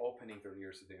already opening their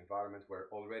ears to the environment, were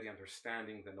already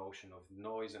understanding the notion of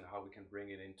noise and how we can bring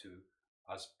it into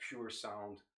as pure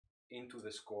sound into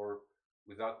the score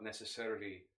without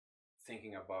necessarily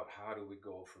thinking about how do we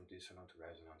go from dissonant to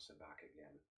resonance and back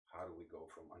again. How do we go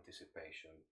from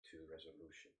anticipation to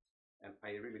resolution? And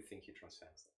I really think he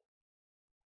transcends that.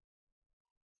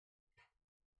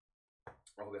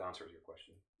 I hope that answers your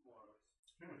question. More or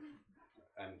less.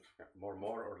 And more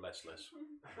or less.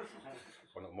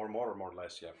 Or no, more or more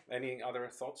less, yeah. Any other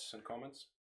thoughts and comments?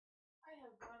 I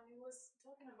have one. He was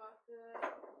talking about the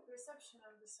perception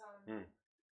of the sound.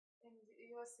 And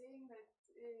you were saying that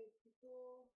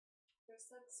people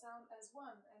perceive sound as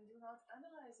one and do not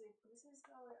analyze it. This is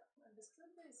how I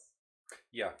understood this.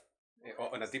 Yeah.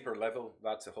 On a deeper level,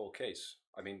 that's the whole case.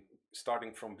 I mean,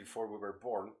 starting from before we were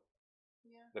born,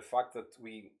 the fact that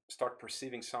we start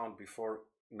perceiving sound before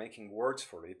making words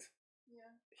for it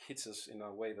hits us in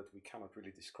a way that we cannot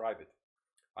really describe it.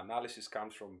 Analysis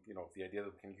comes from, the idea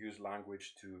that we can use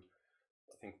language to,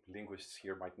 I think linguists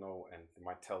here might know and they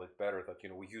might tell it better, that,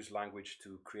 we use language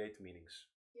to create meanings.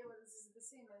 Yeah, but this is the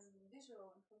same as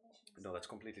visual information. No, that's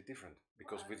completely different.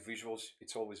 Because with visuals,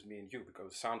 it's always me and you,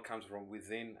 because sound comes from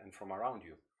within and from around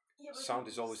you. Yeah, sound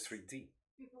is always 3D.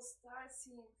 people start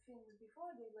seeing things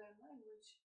before they learn language.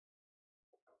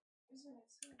 Isn't it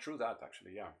so? True that,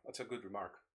 actually, yeah. That's a good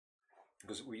remark.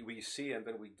 Because we see and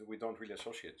then we don't really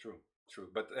associate. True.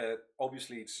 But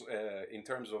obviously, it's in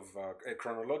terms of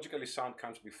chronologically, sound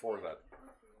comes before that.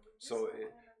 So,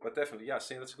 but definitely, yeah,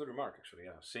 seeing, that's a good remark, actually,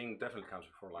 yeah. Seeing definitely comes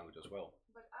before language as well.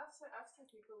 But after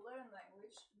people learn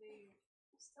language, they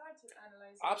start to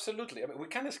analyze it. Absolutely. I mean, we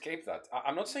can't escape that.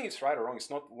 I'm not saying it's right or wrong.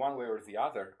 It's not one way or the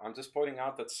other. I'm just pointing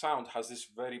out that sound has this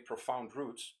very profound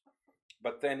roots.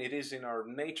 But then it is in our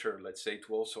nature, let's say,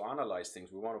 to also analyze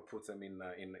things. We want to put them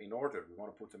in order. We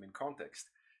want to put them in context.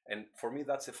 And for me,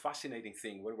 that's a fascinating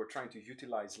thing when we're trying to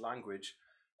utilize language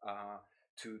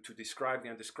to describe the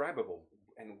undescribable.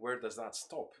 And where does that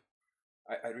stop?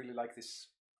 I really like this.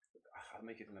 I'll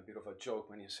make it in a bit of a joke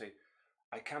when you say,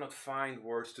 I cannot find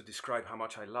words to describe how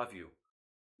much I love you.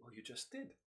 Well, you just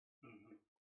did. Mm-hmm.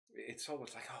 It's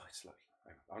almost like, oh, it's love.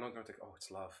 I'm not going to take, oh,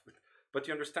 it's love. But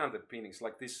you understand the meanings,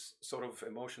 like this sort of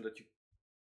emotion that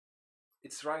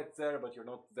it's right there, but you're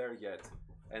not there yet.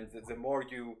 And the more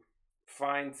you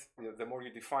find, the more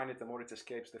you define it, the more it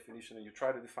escapes definition, and you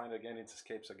try to define it again, it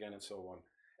escapes again, and so on.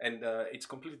 And it's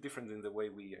completely different in the way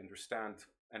we understand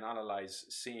and analyze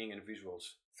seeing and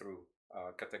visuals through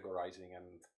categorizing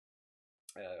and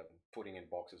putting in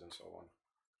boxes and so on.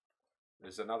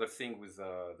 There's another thing with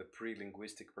the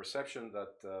pre-linguistic perception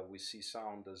that we see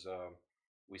sound as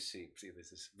see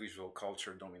this is visual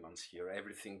culture dominance here.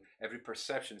 Every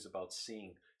perception is about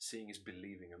seeing. Seeing is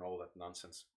believing and all that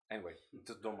nonsense. Anyway,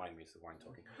 just don't mind me, it's the wine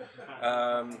talking. It's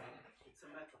a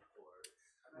metaphor.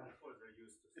 Metaphors are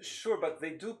used to. Sure, but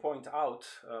they do point out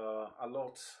a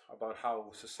lot about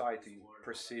how society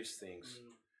perceives things.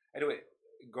 Anyway,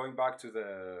 going back to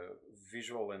the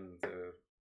visual and the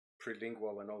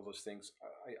prelingual and all those things,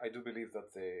 I do believe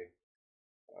that the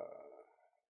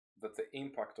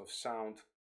impact of sound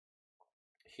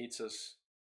hits us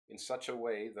in such a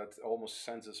way that almost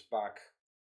sends us back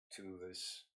to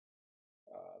this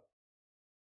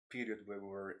period where we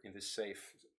were in this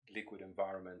safe liquid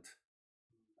environment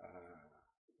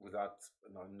without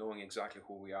knowing exactly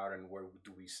who we are and where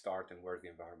do we start and where the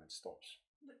environment stops.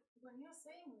 But when you're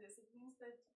saying this, it means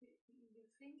that you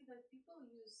think that people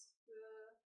use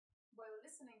while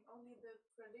listening only the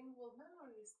prelingual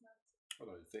memories, not.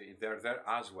 Well, they're there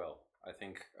as well. I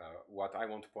think what I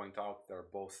want to point out, they're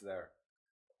both there.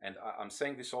 And I'm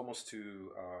saying this almost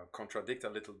to contradict a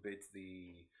little bit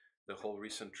the whole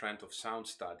recent trend of sound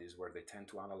studies where they tend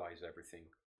to analyze everything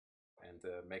and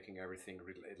making everything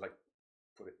really, like,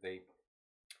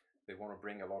 they want to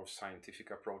bring a lot of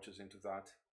scientific approaches into that.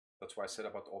 That's why I said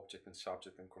about object and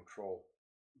subject and control.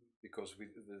 Because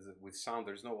with sound,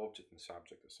 there's no object and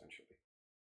subject, essentially.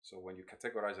 So when you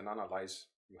categorize and analyze,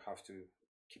 you have to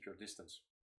keep your distance.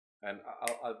 And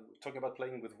I'll talk about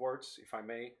playing with words, if I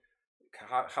may.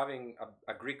 Having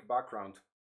a Greek background,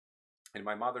 in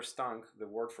my mother's tongue, the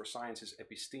word for science is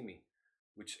episteme,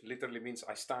 which literally means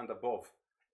I stand above.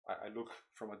 I look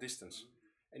from a distance.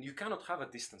 And you cannot have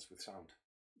a distance with sound.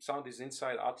 Sound is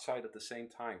inside, outside at the same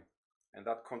time. And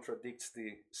that contradicts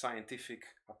the scientific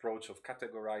approach of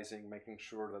categorizing, making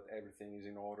sure that everything is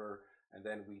in order, and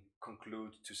then we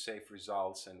conclude to safe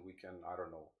results, and we can, I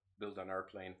don't know, build an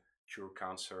airplane, cure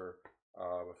cancer,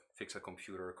 fix a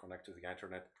computer, connect to the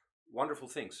internet. Wonderful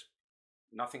things.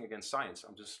 Nothing against science.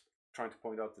 I'm just trying to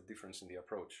point out the difference in the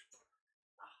approach.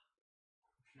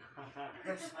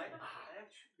 Because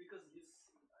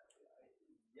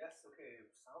yes, okay,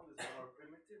 sound is more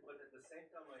primitive, but at the same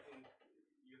time, I think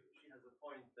she has a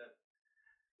point that,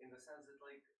 in the sense that,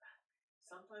 like,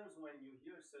 sometimes when you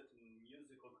hear certain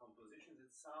musical compositions,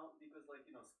 it sounds, because, like,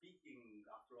 speaking,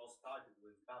 after all, started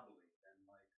with babbling, and,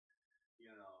 like,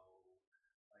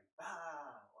 like,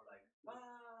 bah, or like,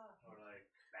 bah, or like,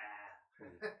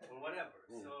 bah, or whatever.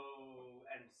 So,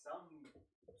 and some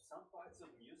parts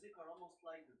of music are almost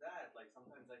like that. Like,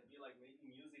 sometimes I feel like maybe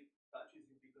music touches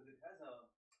you because it has a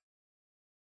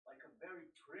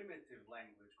very primitive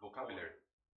language. Vocabulary.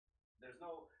 There's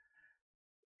no,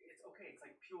 it's okay, it's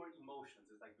like pure emotions.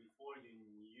 It's like before you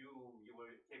knew you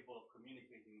were capable of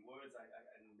communicating words,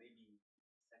 and maybe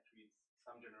centuries,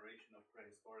 some generation of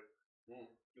prehistoric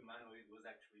humanoid was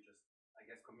actually just, I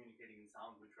guess, communicating in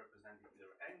sound, which represented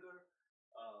either anger,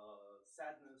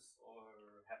 sadness,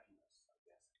 or happiness, I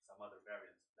guess, some other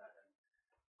variants of that. And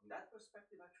from that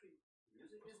perspective, actually,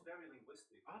 music is very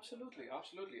linguistic. Absolutely,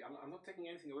 absolutely. I'm not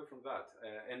taking anything away from that.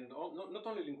 And not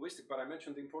only linguistic, but I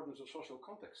mentioned the importance of social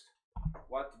context.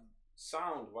 What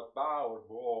sound, what ba or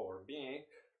bo or bien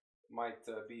might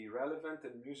be relevant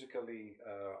and musically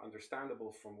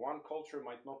understandable from one culture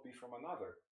might not be from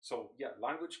another. So yeah,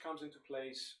 language comes into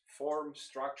place, form,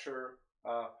 structure.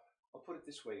 I'll put it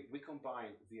this way: we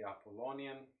combine the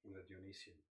Apollonian with the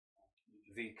Dionysian,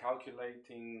 the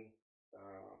calculating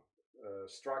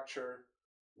structure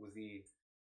with the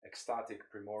ecstatic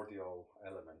primordial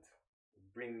element.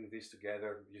 Bringing this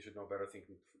together, you should know better. I think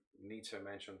Nietzsche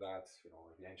mentioned that,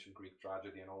 the ancient Greek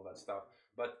tragedy and all that stuff.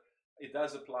 But it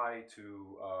does apply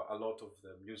to a lot of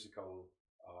the musical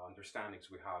understandings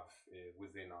we have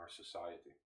within our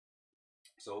society.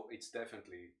 So it's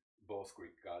definitely both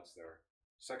Greek gods there.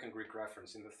 Second Greek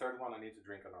reference. In the third one, I need to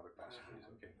drink another glass, please.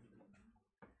 Okay.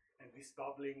 And this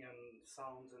bubbling and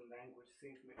sounds and language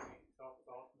things make me thought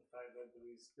about the fact that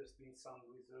there's been some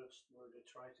research where they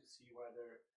try to see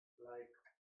whether, like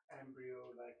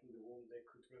embryo, like in the womb, they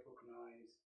could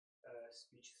recognize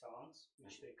speech sounds,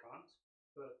 which they can't,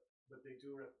 but they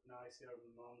do recognize their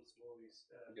mom's voice,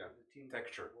 the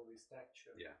texture, voice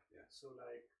texture. Yeah. So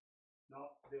like,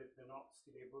 they're not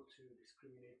still able to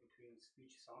discriminate between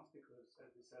speech sounds because,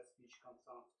 as we said, speech comes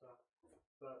after.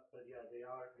 But yeah, they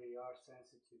are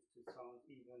sensitive to sound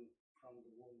even from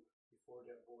the womb before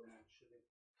they're born. Actually,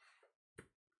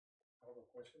 I have a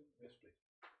question. Yes, please.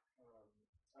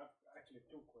 I have actually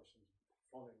two questions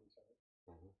following each other.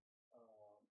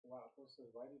 First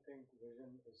is, why do you think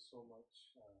vision is so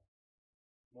much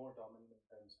more dominant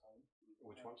than sound?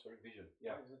 Which one? Sorry, vision.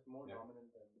 Yeah. Is it more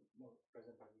dominant than more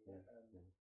present than vision? And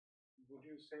would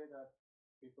you say that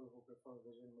people who prefer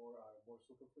vision more are more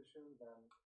superficial than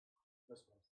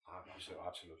response?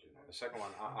 Absolutely not. The second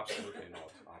one, absolutely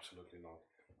not. Absolutely not.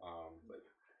 But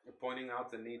pointing out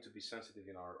the need to be sensitive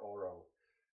in our oral.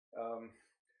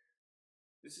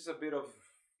 This is a bit of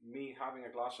me having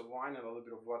a glass of wine and a little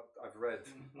bit of what I've read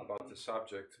about the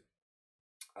subject.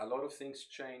 A lot of things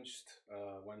changed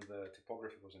when the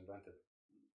typography was invented.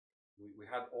 We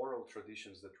had oral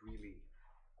traditions that really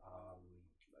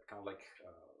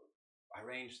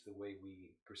arranged the way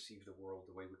we perceive the world,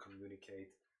 the way we communicate,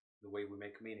 the way we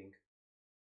make meaning.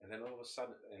 And then all of a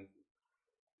sudden, and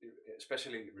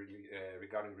especially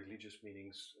regarding religious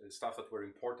meanings, stuff that were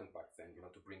important back then,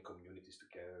 to bring communities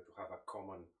together, to have a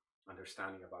common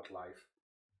understanding about life.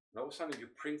 And all of a sudden you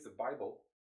print the Bible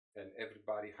and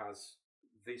everybody has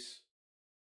this,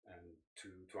 and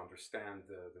to understand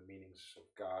the meanings of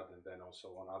God, and then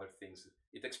also on other things.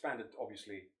 It expanded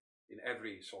obviously in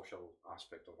every social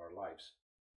aspect of our lives.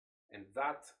 And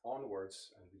that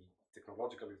onwards, and the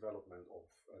technological development of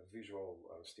visual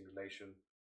stimulation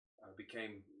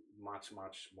became much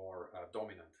more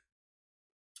dominant.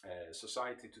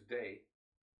 Society today,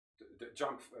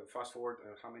 fast forward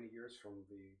how many years from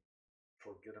the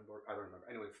Forgotten Board? I don't remember.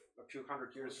 Anyway, a few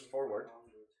hundred years forward.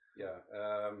 Yeah,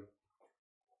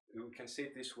 we can see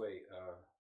it this way.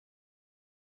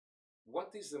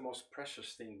 What is the most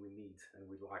precious thing we need and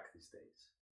we lack these days?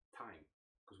 Time.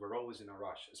 Because we're always in a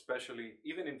rush, especially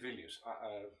even in Vilnius,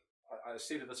 a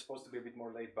city that's supposed to be a bit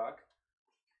more laid back.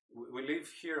 We live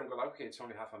here and go like, okay, it's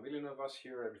only 500,000 of us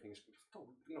here, everything's...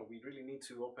 No, we really need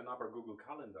to open up our Google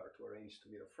Calendar to arrange to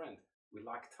meet a friend. We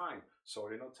lack time.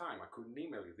 Sorry, no time. I couldn't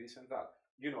email you this and that.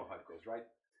 You know how it goes, right?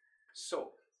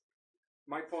 So,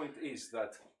 my point is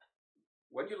that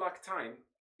when you lack time,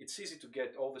 it's easy to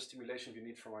get all the stimulation you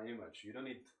need from an image. You don't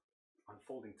need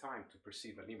unfolding time to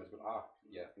perceive an image. But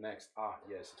next,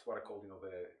 yes, it's what I call,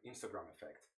 the Instagram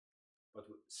effect. But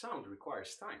sound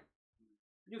requires time.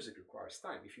 Music requires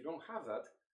time. If you don't have that,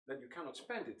 then you cannot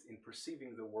spend it in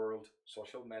perceiving the world,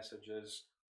 social messages,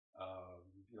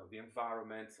 the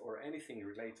environment, or anything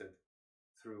related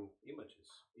through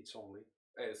images. It's only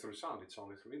through sound. It's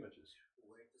only through images.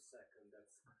 Wait a second.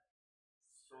 That's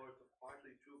sort of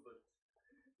partly true, but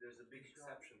there's a big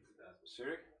exception to that.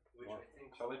 Siri? Which I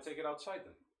think. Shall I take it outside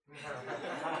then?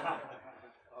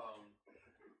 I'll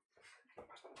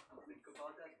think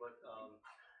about that, but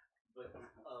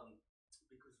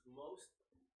because most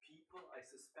people, I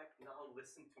suspect, now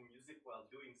listen to music while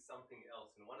doing something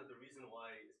else, and one of the reasons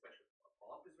why, especially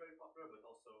pop is very popular, but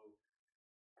also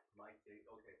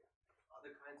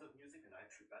other kinds of music, and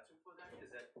actually better for that, is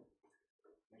that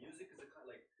music is a kind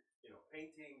like,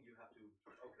 painting. You have to,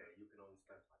 you can only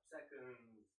spend 5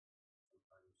 seconds,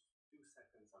 sometimes 2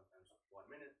 seconds, sometimes 1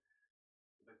 minute,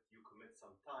 but you commit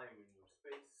some time in your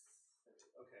space.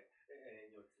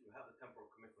 And you have a temporal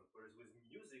commitment. Whereas with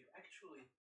music, actually,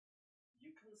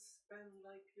 you can spend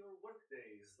like your work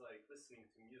days like listening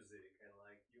to music, and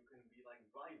like you can be like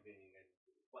driving, and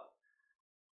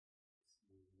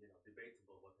it's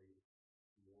debatable what are you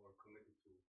more committed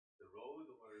to, the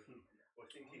road or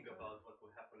thinking about what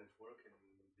will happen at work and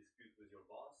dispute with your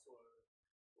boss, or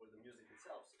or the music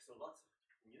itself. So lots of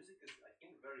music is, I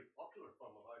think, a very popular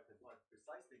form of art and art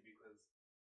precisely because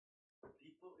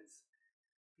people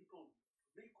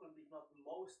frequently, not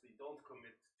mostly, don't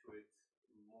commit to it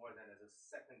more than as a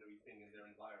secondary thing in their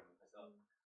environment. So,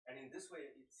 and in this way,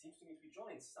 it seems to me to be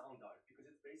joined sound art because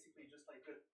it's basically just like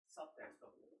a subtext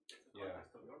of the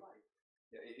context of your life.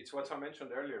 Yeah, it's what I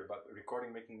mentioned earlier about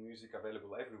recording, making music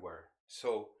available everywhere.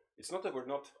 So it's not that we're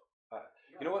not.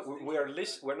 You know what?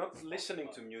 We're not listening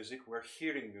to music. We're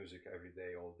hearing music every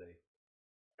day, all day.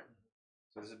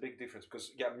 So there's a big difference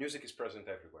because music is present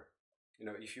everywhere. You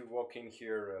know, if you walk in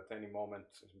here at any moment,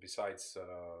 besides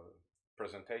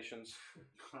presentations,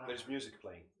 there's music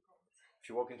playing. If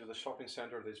you walk into the shopping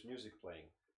center, there's music playing,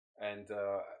 and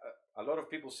a lot of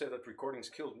people say that recordings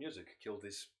killed music, killed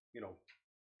this,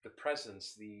 the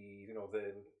presence, we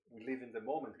live in the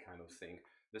moment kind of thing.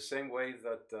 The same way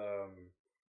that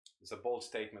it's a bold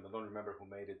statement. I don't remember who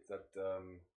made it. That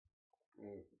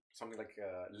something like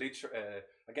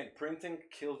again, printing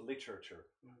killed literature.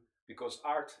 Because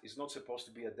art is not supposed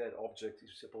to be a dead object,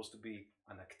 it's supposed to be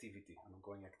an activity, an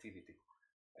ongoing activity.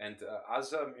 And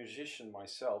as a musician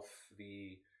myself,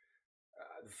 the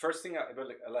first thing,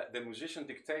 the musician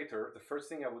dictator, the first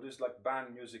thing I would do is like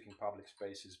ban music in public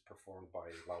spaces performed by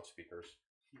loudspeakers,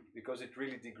 because it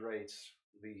really degrades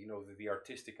the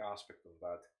artistic aspect of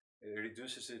that. It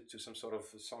reduces it to some sort of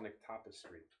sonic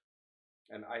tapestry.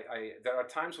 And there are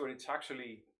times where it's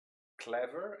actually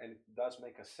clever and it does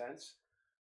make a sense.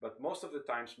 But most of the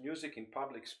times, music in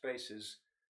public spaces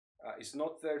is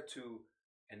not there to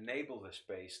enable the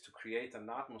space, to create an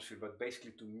atmosphere, but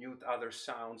basically to mute other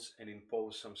sounds and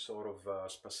impose some sort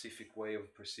of specific way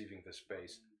of perceiving the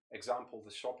space. Example,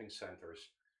 the shopping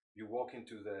centers. You walk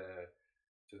into the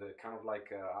kind of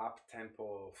like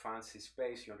up-tempo, fancy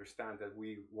space, you understand that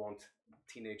we want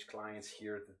teenage clients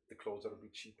here, the clothes are a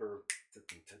bit cheaper.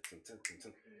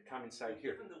 Come inside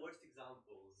here. Even the worst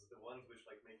examples, the ones which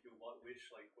like make you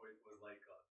wish like for it was like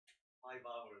 5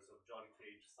 hours of John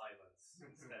Cage silence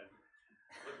instead.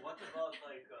 But what about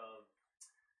like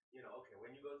okay,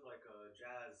 when you go to like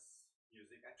jazz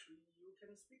music, actually you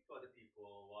can speak to other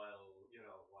people while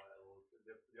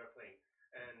they're playing.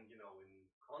 And in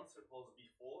concert halls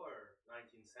before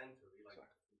 19th century, like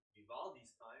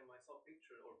Vivaldi's time, I saw a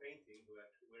picture or painting where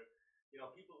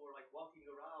people were like walking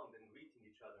around and greeting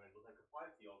each other, and it was like a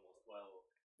party almost while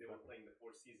they were playing the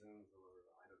Four Seasons or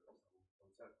I don't know, some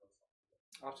concert or something.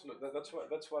 Absolutely,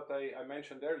 that's what I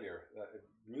mentioned earlier.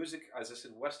 Music, as I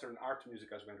said, Western art music,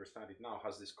 as we understand it now,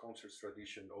 has this concert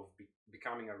tradition of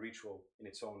becoming a ritual in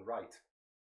its own right.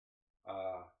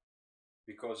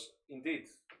 Because indeed,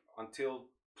 until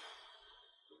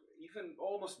even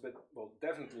almost,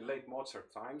 definitely late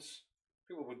Mozart times,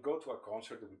 people would go to a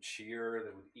concert, they would cheer,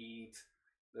 they would eat,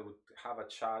 they would have a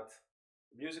chat.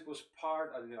 Music was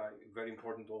part, very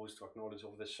important always to acknowledge,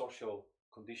 of the social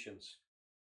conditions.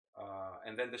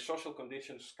 And then the social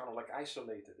conditions kind of like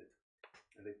isolated it.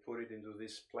 And they put it into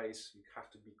this place, you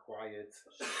have to be quiet,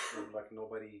 like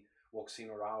nobody walks in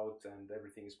or out, and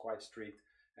everything is quite strict.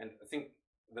 And I think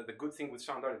that the good thing with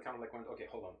sound art, it kind of like went, okay,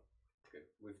 hold on. Okay,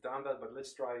 we've done that, but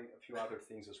let's try a few other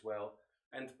things as well.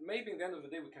 And maybe at the end of the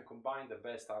day, we can combine the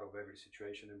best out of every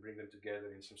situation and bring them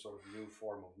together in some sort of new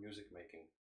form of music making.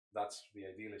 That's the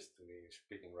idealist to me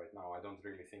speaking right now. I don't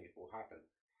really think it will happen.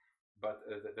 But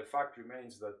the fact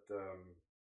remains that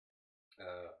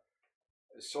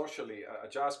socially, a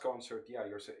jazz concert,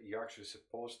 you're actually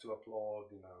supposed to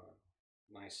applaud in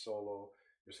a nice solo.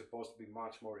 You're supposed to be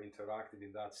much more interactive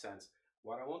in that sense.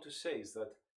 What I want to say is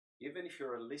that even if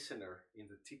you're a listener in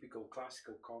the typical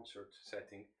classical concert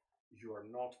setting, you are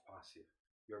not passive.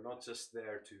 You're not just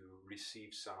there to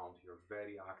receive sound. You're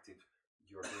very active.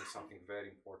 You're doing something very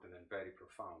important and very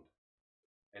profound.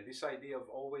 And this idea of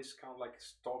always kind of like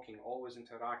talking, always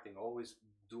interacting, always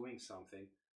doing something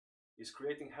is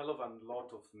creating a hell of a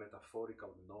lot of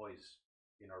metaphorical noise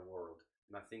in our world.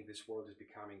 And I think this world is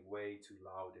becoming way too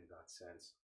loud in that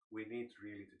sense. We need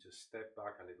really to just step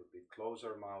back a little bit, close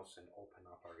our mouths and open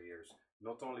up our ears,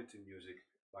 not only to music,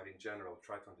 but in general,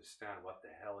 try to understand what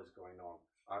the hell is going on.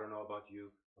 I don't know about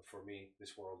you, but for me,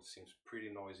 this world seems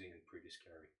pretty noisy and pretty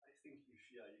scary. I think you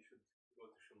should go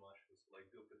to Shumashus,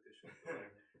 like do a petition to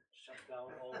like, shut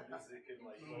down all music in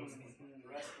like most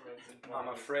restaurants and bars.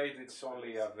 I'm afraid it's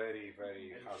only a very,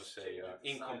 very,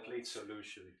 incomplete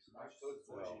solution.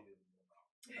 Well,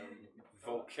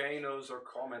 volcanoes or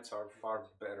comets are far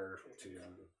better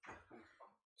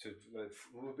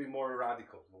would be more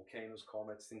radical. Volcanoes,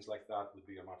 comets, things like that would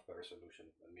be a much better solution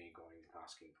than me going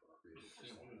asking for really.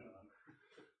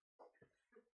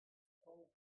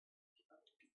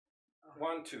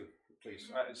 1, 2. please.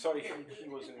 Sorry, he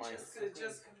was in my...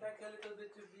 Just come back a little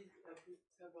bit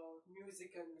about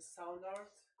music and the sound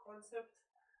art concept.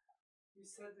 You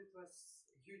said it was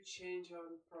a huge change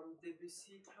from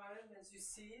Debussy time as you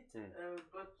see it,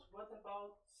 but what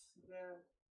about the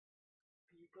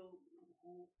people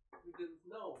who didn't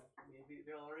know? Maybe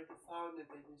they already found it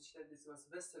and said this was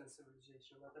Western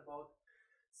civilization. What about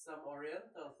some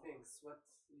Oriental things?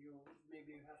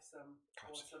 Maybe you have some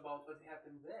thoughts about what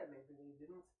happened there? Maybe they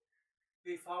didn't.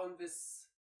 We found this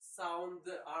sound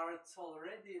art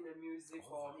already in the music.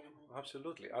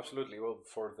 Absolutely. Well,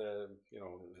 for the,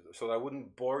 so I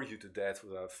wouldn't bore you to death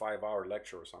with a 5-hour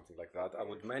lecture or something like that. I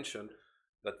would mention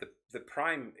that the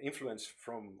prime influence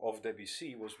of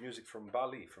Debussy was music from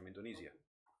Bali, from Indonesia.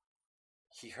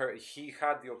 He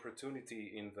had the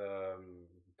opportunity in the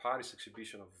Paris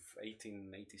exhibition of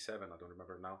 1887, I don't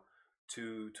remember now,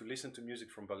 to listen to music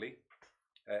from Bali,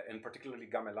 and particularly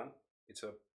gamelan. It's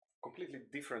a completely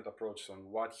different approach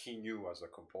on what he knew as a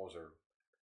composer.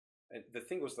 And the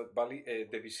thing was that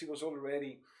Debussy was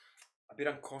already a bit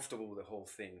uncomfortable with the whole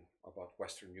thing about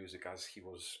Western music as he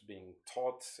was being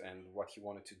taught and what he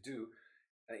wanted to do.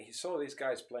 He saw these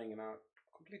guys playing in a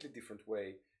completely different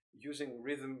way, using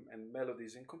rhythm and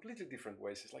melodies in completely different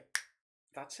ways. It's like,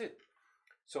 that's it.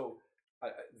 So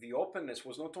the openness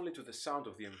was not only to the sound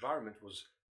of the environment, was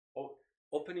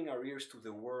opening our ears to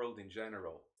the world in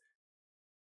general.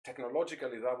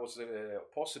 Technologically, that was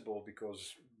possible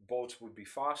because boats would be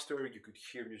faster. You could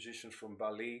hear musicians from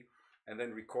Bali, and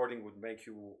then recording would make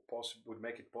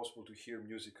it possible to hear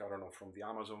music, I don't know, from the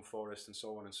Amazon forest and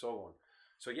so on and so on.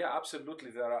 So yeah, absolutely.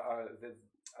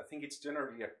 I think it's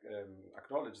generally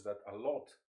acknowledged that a lot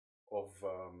of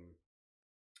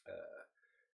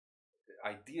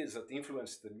ideas that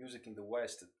influenced the music in the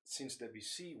West since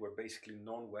Debussy were basically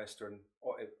non-Western,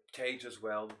 or Cage as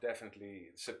well, definitely,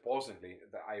 supposedly.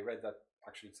 I read that,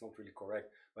 actually it's not really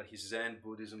correct, but his Zen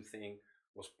Buddhism thing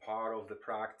was part of the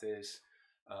practice.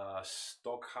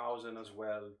 Stockhausen as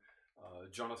well,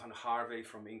 Jonathan Harvey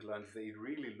from England, they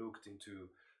really looked into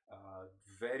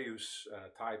various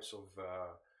types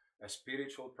of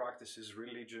spiritual practices,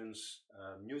 religions,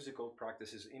 musical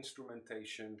practices,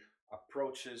 instrumentation,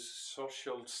 approaches,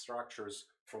 social structures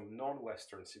from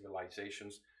non-Western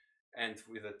civilizations, and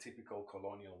with a typical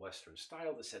colonial Western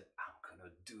style. They said, I'm going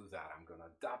to do that, I'm going to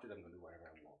adapt it, I'm going to do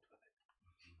whatever I want with it.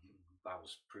 That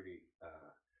was pretty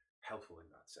helpful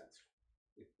in that sense.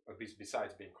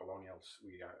 Besides being colonials,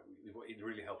 it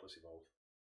really helped us evolve.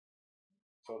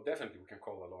 So definitely we can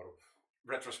call a lot of,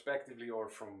 retrospectively or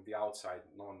from the outside,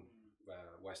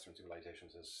 non-Western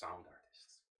civilizations as sound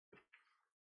artists.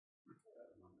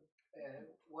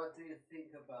 What do you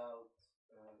think about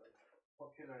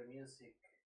popular music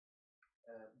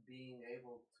being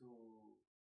able to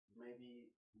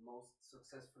maybe most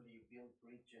successfully build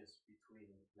bridges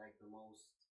between like the most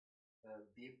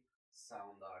deep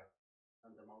sound art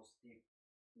and the most deep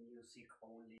music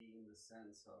only in the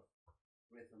sense of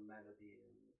rhythm, melody,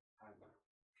 and harmony?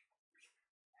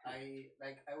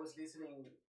 I was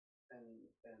listening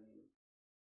and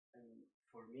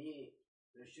for me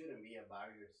there shouldn't be a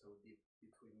barrier so deep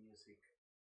between music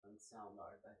and sound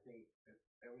art. I think that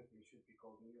everything should be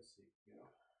called music,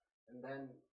 And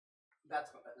then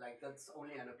that's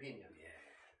only an opinion.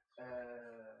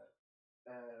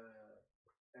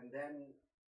 And then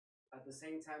at the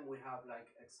same time we have like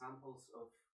examples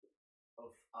of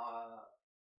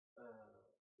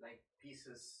like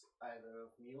pieces either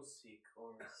of music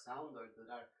or sound art that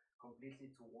are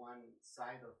completely to one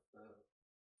side of the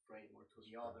frame or to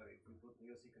the other if we put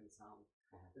music and sound.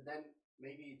 But then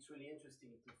maybe it's really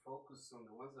interesting to focus on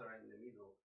the ones that are in the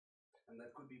middle, and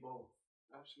that could be both.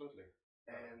 Absolutely.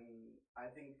 And I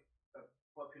think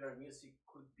popular music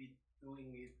could be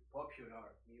doing it,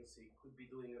 popular music could be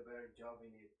doing a better job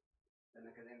in it than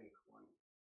academic one.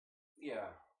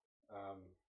 Yeah.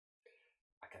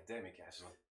 Academic, yes.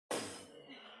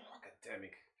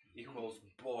 Academic equals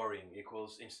boring,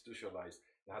 equals institutionalized.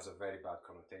 It has a very bad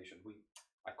connotation.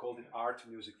 I called it art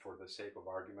music for the sake of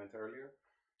argument earlier.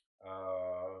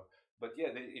 But yeah,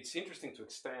 it's interesting to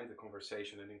extend the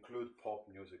conversation and include pop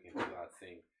music into that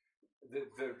thing.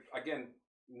 Again,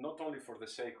 not only for the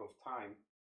sake of time,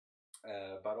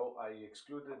 but I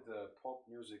excluded pop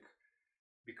music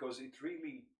because it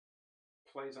really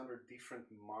plays under different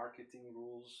marketing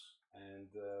rules, and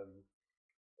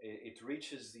it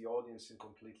reaches the audience in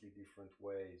completely different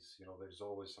ways. There's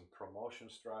always some promotion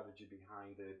strategy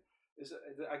behind it.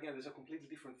 There's a completely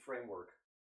different framework,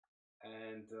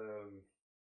 and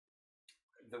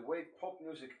the way pop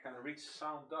music can reach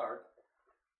sound art,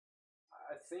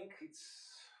 I think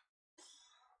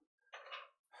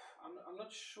I'm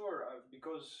not sure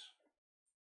because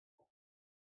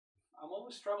I'm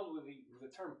always troubled with the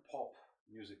term pop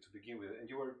music to begin with, and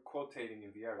you were quotating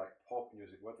in the air like pop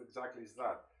music. What exactly is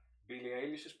that? Billie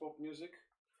Eilish is pop music.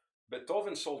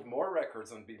 Beethoven sold more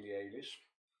records than Billie Eilish.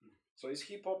 So is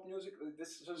he pop music?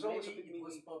 This is always a bit. Maybe it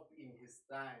was pop in his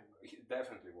time. He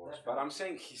definitely was, but I'm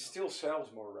saying he still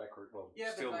sells more records. Well,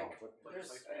 yeah, still but like, not. But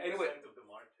there's anyway. Of the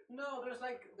market. No, there's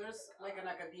like an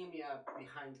academia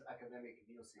behind academic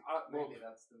music. Well, Maybe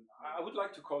that's the. I would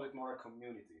like to call it more a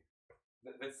community.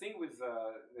 The thing with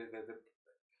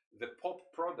the pop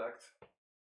product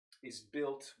is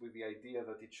built with the idea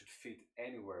that it should fit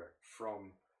anywhere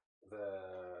from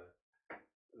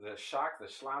the shack, the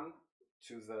slum,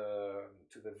 to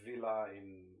the villa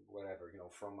in wherever, you know,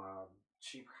 from a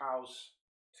cheap house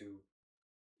to,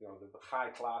 you know, the high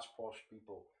class posh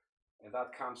people, and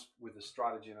that comes with a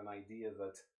strategy and an idea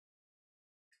that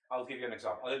I'll give you an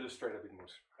example. I'll illustrate a bit more.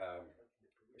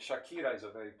 Shakira is a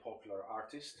very popular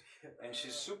artist, and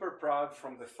she's super proud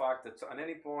from the fact that at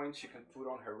any point she can put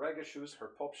on her reggae shoes,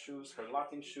 her pop shoes, her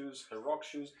Latin shoes, her rock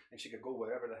shoes, and she can go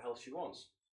wherever the hell she wants.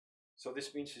 So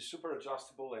this means she's super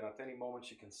adjustable, and at any moment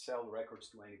she can sell records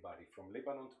to anybody, from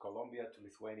Lebanon to Colombia to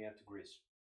Lithuania to Greece.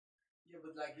 Yeah,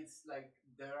 but like it's like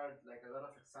there are like a lot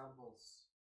of examples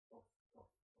of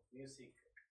music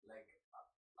like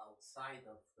outside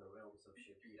of the realms of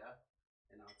Shakira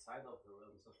and outside of the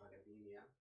realms of academia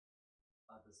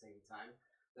at the same time,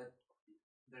 that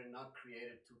they're not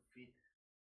created to fit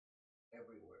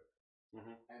everywhere.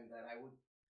 And that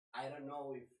I don't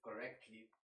know if correctly,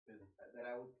 but that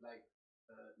I would like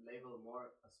label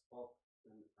more as pop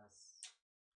than as.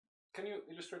 Can you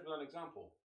illustrate with an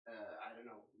example? I don't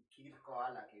know. Kid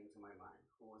Koala came to my mind,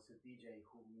 who was a DJ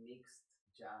who mixed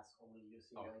jazz only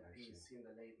using LPs in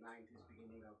the late 90s,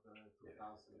 beginning of the 2000s.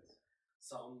 Yeah.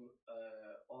 Some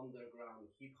underground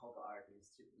hip hop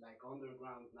artists, like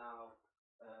underground now,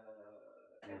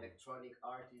 electronic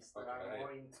artists that are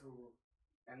more into,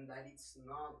 and that it's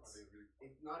not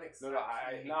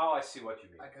exactly. No, now I see what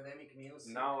you mean. Academic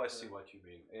music. Now I see what you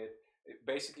mean. It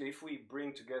basically, if we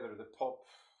bring together the pop,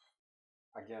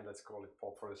 again, let's call it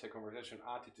pop for the sake of conversation,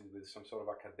 attitude with some sort of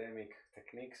academic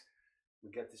techniques, we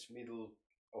get this middle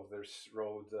of the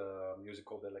road music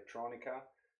called electronica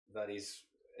that is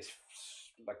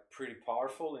like pretty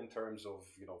powerful in terms of,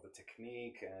 you know, the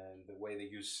technique and the way they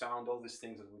use sound, all these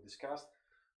things that we discussed,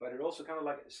 but it also kind of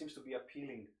like seems to be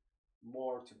appealing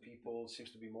more to people,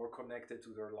 seems to be more connected to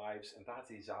their lives, and that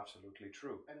is absolutely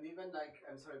true. And even like,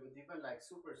 I'm sorry, but even like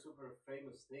super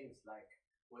famous things like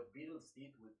what Beatles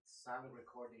did with sound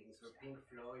recordings or Pink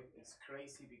Floyd is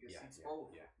crazy because it's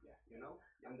both, you know.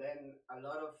 And then a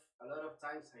lot of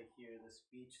times I hear the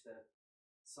speech that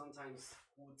sometimes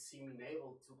would seem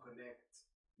unable to connect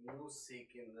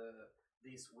music in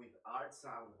this with art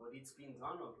sound, but it's been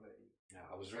done already. Yeah,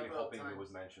 I was really hoping you would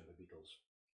mention the Beatles.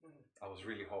 I was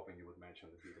really hoping you would mention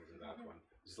the Beatles in that one.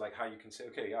 It's like how you can say,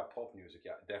 okay, yeah, pop music,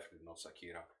 yeah, definitely not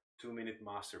Shakira. 2-minute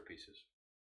masterpieces.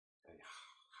 And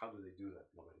how do they do that?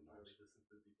 Nobody knows.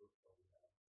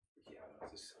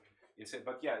 Yeah,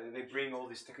 but yeah, they bring all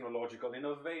this technological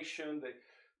innovation.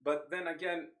 But then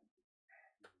again,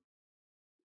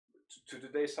 to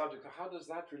today's subject, how does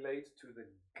that relate to the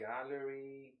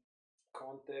gallery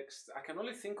context? I can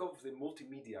only think of the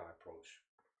multimedia approach,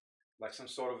 like some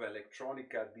sort of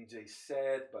electronica DJ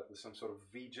set, but with some sort of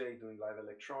VJ doing live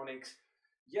electronics.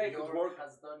 Yeah, it could work. Björk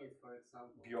has done it, for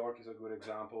example. Björk is a good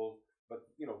example. But,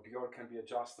 you know, Björk can be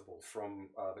adjustable from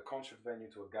the concert venue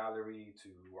to a gallery to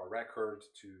a record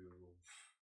to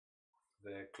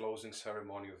the closing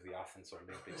ceremony of the Athens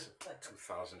Olympics of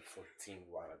 2014.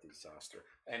 What a disaster.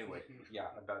 Anyway, yeah,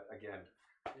 but again,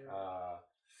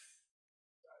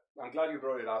 I'm glad you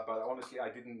brought it up, but honestly, I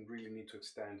didn't really need to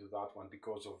extend to that one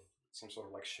because of some sort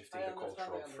of like shifting the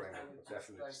cultural framing.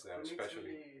 Definitely it's there,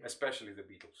 especially the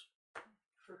Beatles.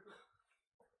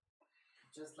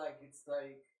 Just like it's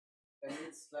like. And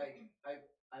it's like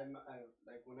I'm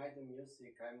like when I do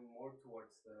music, I'm more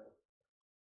towards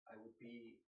I would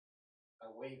be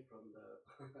away from the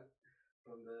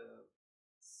from the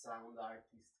sound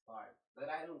artist part.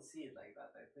 But I don't see it like that.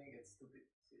 I think it's stupid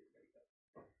to see it like that.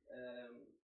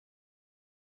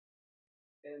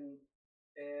 And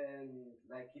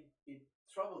like it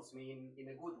troubles me in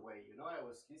a good way. You know, I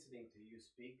was listening to you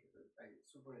speak. I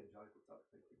super enjoyed the talk.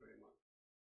 Thank you very much.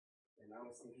 And I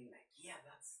was thinking like, yeah,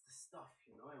 that's the stuff,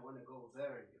 you know, I want to go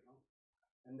there, you know.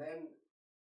 And then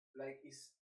like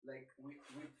it's like we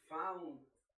found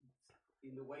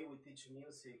in the way we teach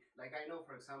music, like I know,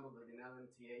 for example, that in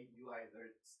LMTA you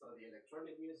either study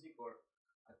electronic music or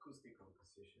acoustic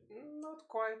composition. Not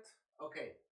quite.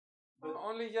 Okay. But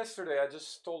only yesterday I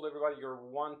just told everybody you're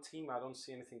one team. I don't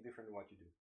see anything different in what you do.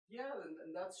 yeah,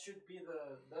 and that should be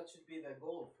the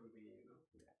goal for me, you know.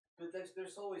 Yeah. But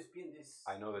there's always been this.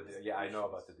 I know that. these Yeah, I know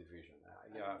about the divisions.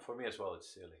 division. Yeah, for me as well, it's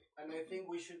silly. And I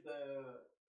think we should.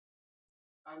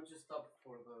 I'm just up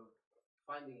for the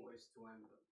finding ways to end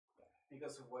them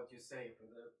because of what you say, for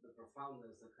the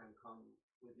profoundness that can come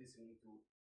with listening to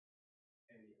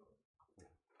any of it.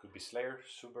 Yeah. Could be Slayer,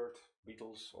 Schubert,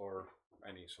 Beatles, or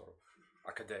any sort of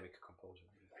academic composer.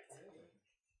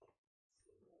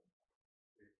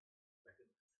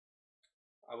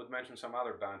 I would mention some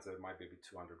other bands that might be a bit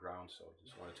too underground, so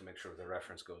just wanted to make sure the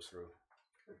reference goes through.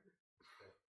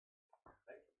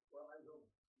 Well, I know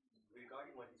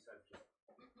regarding what you said, just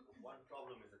one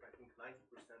problem is that I think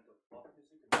 90% of pop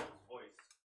music involves voice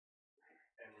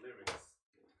and lyrics,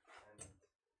 and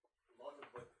a lot of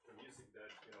what the music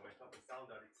that when talking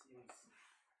sound art, it seems,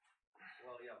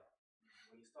 well, yeah,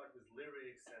 when you start with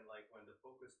lyrics and like when the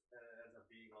focus ends up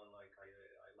being on like I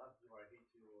love you or I hate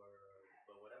you or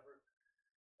but whatever,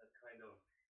 that kind of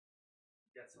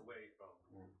gets away from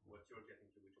what you're getting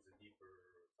to, which is a deeper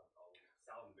somehow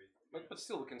sound-based. But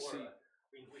still, we can see. I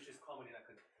mean, which is common in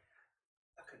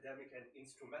academic and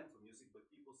instrumental music, but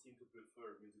people seem to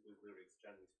prefer music with lyrics,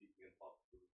 generally speaking, in pop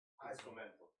to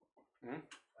instrumental.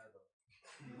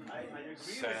 I agree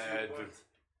Said with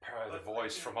you, the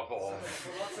voice from above.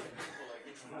 For lots of people, like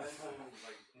instrumental,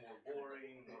 like more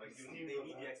boring, or like they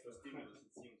need the extra stimulus.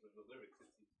 It seems with the lyrics. It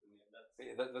seems to me,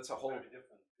 and that's a whole. very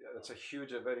different. That's a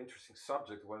huge, a very interesting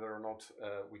subject. Whether or not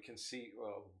we can see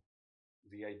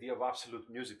the idea of absolute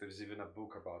music. There is even a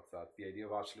book about that. The idea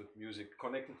of absolute music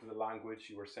connected to the language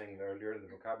you were saying earlier, the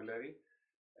vocabulary,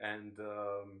 and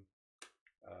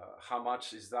how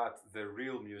much is that the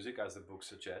real music, as the book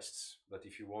suggests. That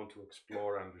if you want to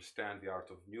explore and understand the art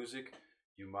of music,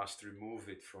 you must remove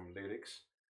it from lyrics,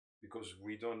 because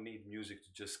we don't need music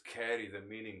to just carry the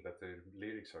meaning that the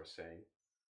lyrics are saying.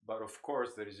 But of course,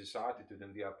 there is this attitude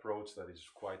and the approach that is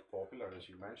quite popular, as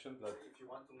you mentioned. That if you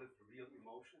want to live real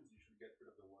emotions, you should get rid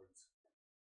of the words.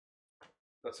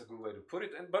 That's a good way to put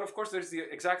it. But of course, there's the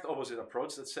exact opposite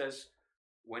approach that says,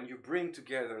 when you bring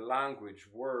together language,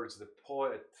 words, the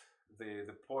poet, the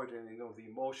poet, and the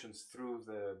emotions through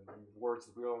the words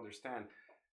that we all understand,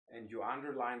 and you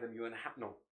underline them, you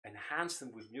enhance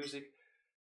them with music,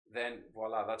 then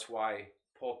voila, that's why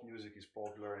pop music is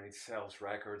popular and it sells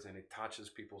records and it touches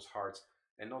people's hearts.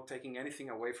 And not taking anything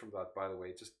away from that, by the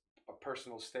way, just a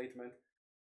personal statement.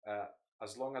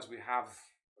 As long as we have,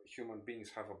 human beings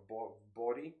have a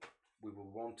body, we will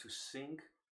want to sing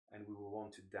and we will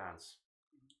want to dance.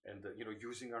 And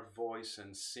using our voice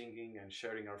and singing and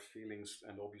sharing our feelings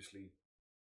and obviously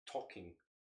talking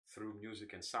through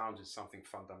music and sounds is something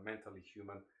fundamentally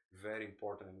human, very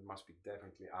important, and it must be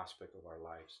definitely an aspect of our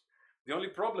lives. The only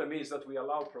problem is that we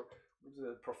allow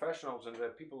the professionals and the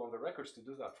people on the records to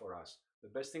do that for us. The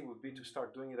best thing would be to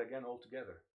start doing it again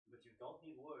altogether. But you don't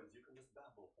need words, you can just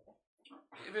babble.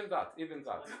 Even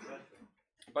that.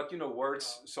 But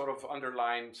words sort of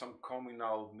underline some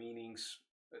communal meanings.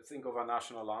 Think of a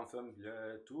national anthem.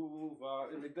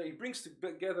 It brings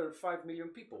together 5 million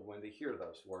people when they hear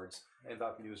those words and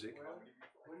that music.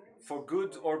 For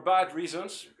good or bad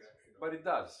reasons, but it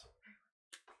does.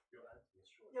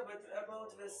 Yeah, but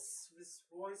about this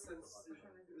voice and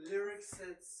lyrics,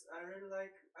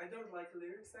 I don't like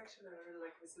lyrics actually. I really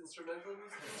like this instrumental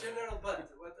music in general.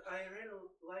 But what I really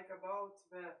like about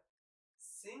the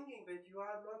singing, that you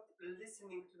are not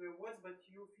listening to the words, but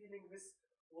you feeling this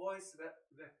voice,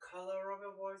 the color of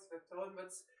the voice, the tone,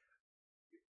 but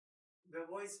the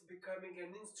voice becoming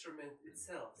an instrument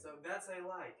itself. So that's I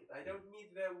like it. I don't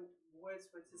need the words,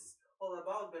 what it's all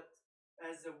about, but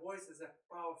as a voice, as a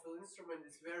powerful instrument,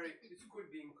 it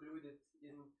could be included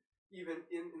even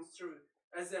in instrument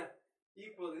as a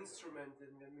equal instrument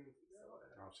in the music.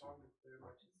 So very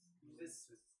much.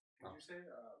 This is. Would you say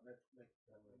that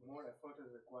more effort is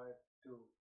required to,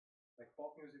 like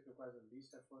pop music requires the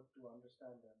least effort to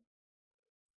understand them?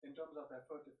 In terms of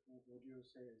effort, would you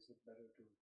say is it better to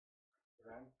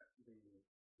rank the?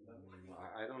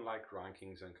 I don't like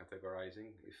rankings and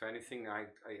categorizing. If anything,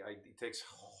 it takes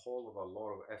a whole of a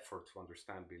lot of effort to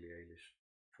understand Billie Eilish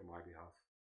for my behalf.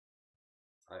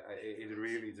 It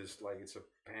really just it's a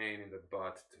pain in the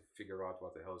butt to figure out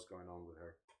what the hell is going on with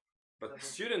her. But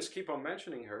students keep on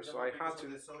mentioning her, so I had to.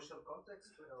 The social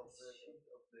context of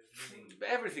the meaning.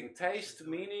 Everything, taste,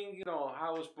 meaning, how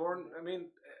I was born. I mean,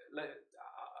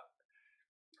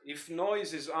 if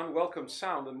noise is unwelcome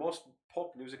sound, then most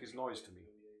pop music is noise to me.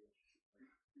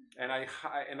 And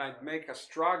I make a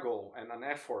struggle and an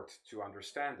effort to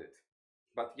understand it.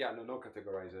 But yeah, no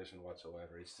categorization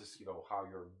whatsoever. It's just, you know, how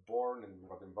you're born and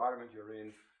what environment you're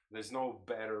in. There's no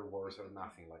better, worse, or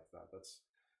nothing like that. That's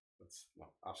no,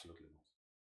 absolutely not.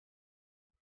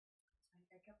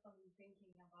 I kept on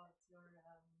thinking about your,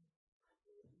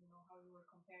 you know, how you were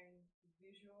comparing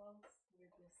visuals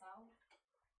with the sound,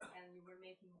 and you were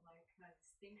making like a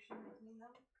distinction between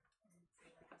them, I would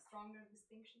say like a stronger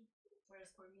distinction.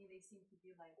 Whereas for me, they seem to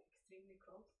be like extremely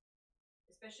close,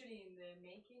 especially in the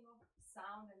making of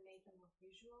sound and making of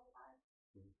visual art,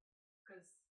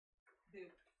 because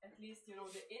at least, you know,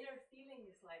 the inner feeling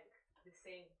is like the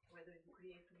same whether you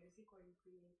create music or you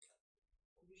create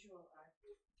visual art.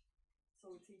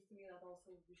 So it seems to me that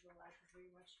also visual art is very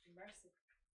much immersive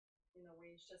in a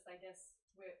way. It's just, I guess,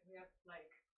 we have like,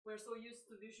 we're so used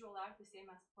to visual art, the same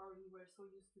as probably we're so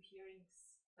used to hearing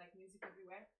like music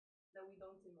everywhere, that we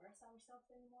don't immerse ourselves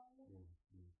anymore.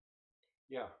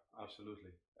 Yeah,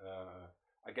 absolutely.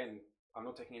 Again, I'm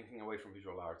not taking anything away from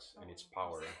visual arts and its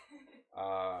power.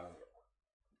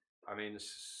 I mean,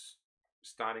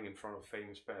 standing in front of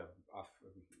famous,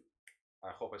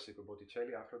 I hope I see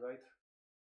Botticelli, Aphrodite.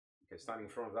 Okay, standing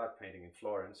in front of that painting in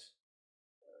Florence,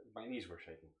 my knees were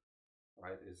shaking,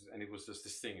 right? And it was just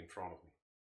this thing in front of me.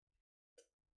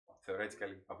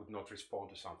 Theoretically, I would not respond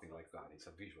to something like that. It's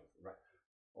a visual, right?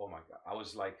 Oh my God, I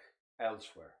was like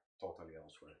elsewhere, totally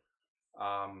elsewhere.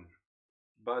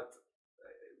 But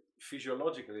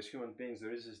physiologically, as human beings,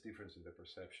 there is this difference in the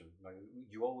perception. Like,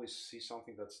 you always see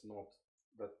something that's not,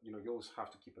 that, you know, you always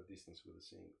have to keep a distance with the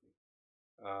seeing thing.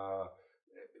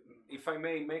 If I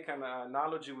may make an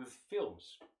analogy with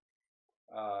films,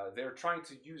 they're trying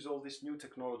to use all this new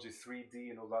technology, 3D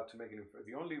and all that, to make it.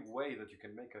 The only way that you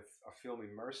can make a film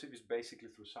immersive is basically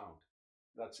through sound.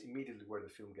 That's immediately where the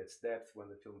film gets depth, when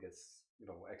the film gets, you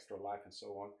know, extra life and so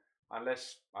on.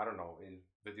 Unless, I don't know,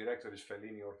 the director is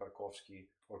Fellini or Tarkovsky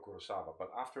or Kurosawa.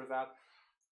 But after that,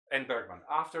 and Bergman,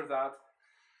 after that,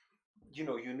 you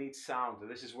know, you need sound.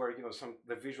 This is where, you know,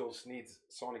 the visuals need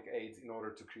sonic aid in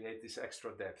order to create this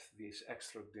extra depth, this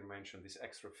extra dimension, this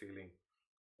extra feeling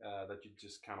that you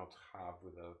just cannot have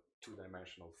with a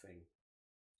two-dimensional thing.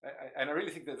 And I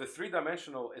really think that the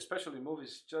three-dimensional, especially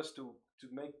movies, just to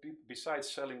make people, besides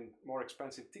selling more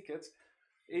expensive tickets,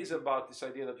 is about this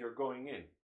idea that you're going in.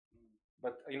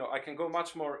 But, you know, I can go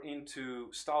much more into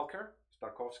Stalker,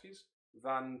 Tarkovsky's,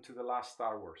 than to the last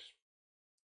Star Wars,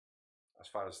 as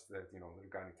far as the, you know,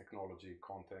 regarding technology,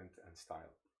 content, and style.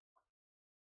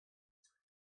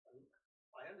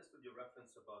 I understood your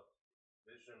reference about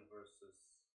vision versus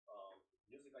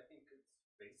music. I think it's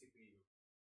basically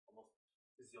almost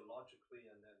physiologically,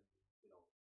 and then, you know,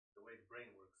 the way the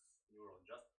brain works, neural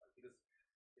justified. Because,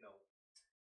 you know,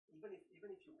 even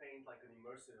if you paint like an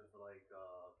immersive, like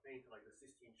paint like the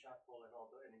Sistine Chapel and all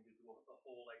that, and you do a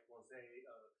whole like mosaic,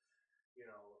 you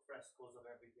know, frescoes of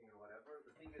everything and whatever,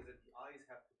 the thing is that the eyes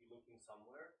have to be looking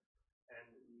somewhere, and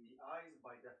the eyes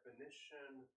by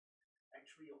definition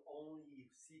actually only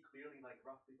see clearly like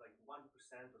roughly like 1%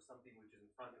 or something which is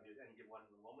in front of you at any given one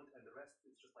moment, and the rest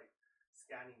is just like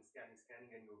scanning,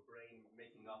 and your brain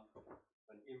making up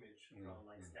an image from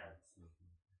like scans.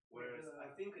 Whereas I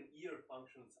think an ear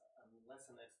functions, I'm less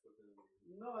an expert in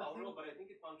aural, but I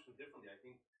think it functions differently. I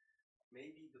think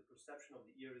maybe the perception of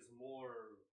the ear is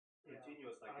more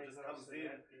continuous, like it just comes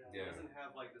in. It doesn't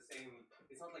have like the same,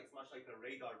 it's not like as much like a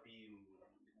radar beam,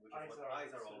 which is what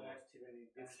eyes are almost.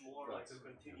 It's more like a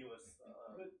continuous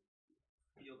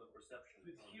field of perception.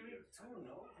 With hearing too,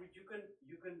 no? You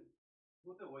can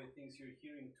put away things you're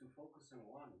hearing to focus on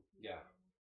one. Yeah.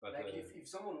 But like if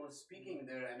someone was speaking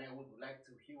there and I would like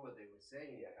to hear what they were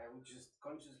saying, I would just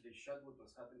consciously shut what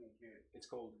was happening here. It's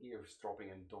called eavesdropping,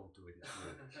 and don't do it.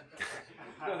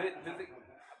 No,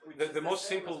 the most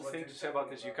simple thing to say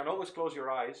about this, you can always close your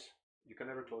eyes, you can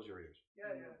never close your ears.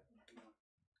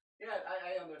 Yeah,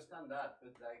 I understand that,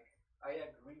 but like I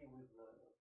agree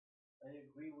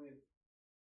with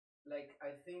like, I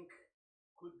think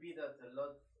could be that a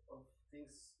lot of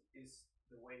things is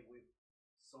the way we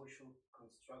social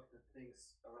constructed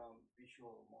things around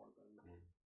visual more than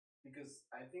because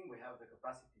I think we have the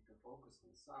capacity to focus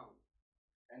on sound,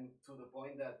 and to the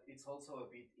point that it's also a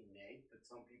bit innate that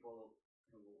some people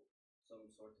through some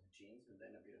sort of genes and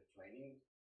then a bit of training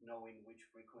know in which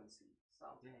frequency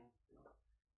sound.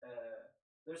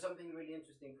 There's something really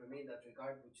interesting for me in that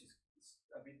regard, which is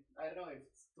a bit, I don't know if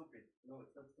it's stupid. No,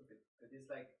 it's not stupid, but it's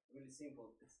like really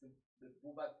simple. It's the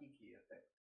Bubba-Kiki effect.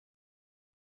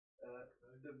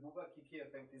 The Bubba-Kiki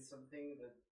effect is something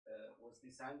that was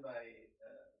designed by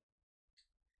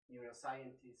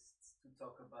neuroscientists to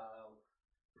talk about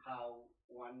how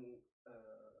one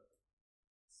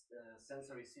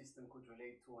sensory system could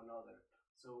relate to another.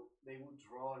 So they would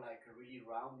draw like a really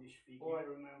roundish figure. Oh, I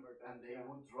remember that. And they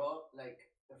would draw like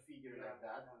a figure like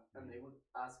that, yeah. and they would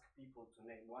ask people to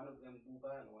name one of them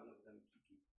Buba and one of them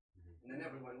Kiki. And then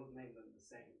everyone would name them the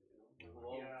same, you know. People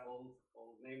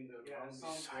all name the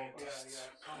roundish and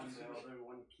the other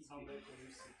one Kiki.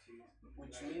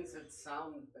 Which means that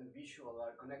sound and visual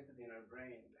are connected in our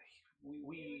brain.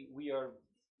 We are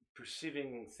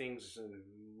perceiving things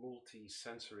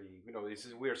multi-sensory. You know,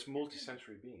 we're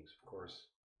multi-sensory beings, of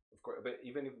course. But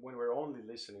even when we're only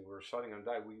listening, we're shutting and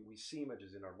die. We see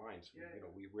images in our minds. You know,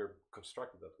 we're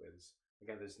constructed that way.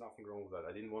 Again, there's nothing wrong with that.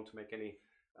 I didn't want to make any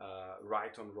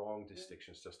right and wrong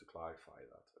distinctions, just to clarify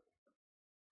that.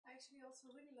 I actually also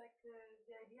really like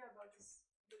the idea about this,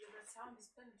 that sound is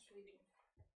penetrating.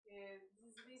 This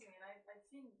is amazing, and I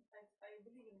think I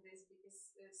believe in this because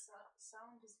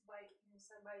sound is by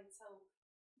itself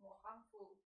more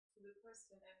harmful to the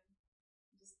person, and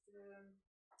just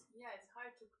it's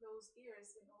hard to close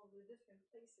ears in all the different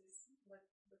places, but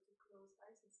to close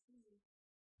eyes is easy.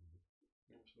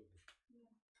 Absolutely. Yeah,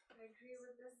 I agree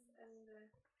with this, and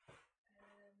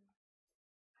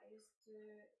I used to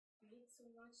hate so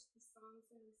much the sounds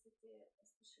in the city,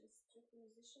 especially street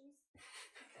musicians,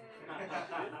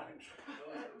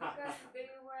 because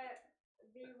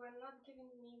they were not giving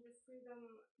me the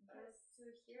freedom just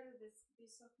to hear this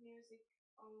piece of music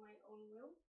on my own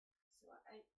will. So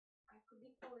I could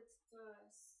equal it to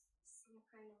some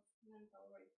kind of mental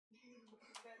rape.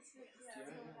 That's it. Yeah,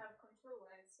 I don't have control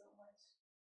on it so much.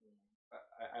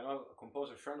 I know a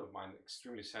composer friend of mine,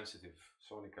 extremely sensitive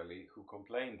sonically, who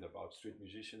complained about street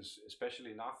musicians,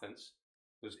 especially in Athens,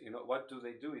 because what do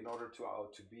they do in order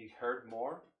to be heard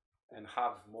more and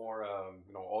have more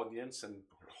audience and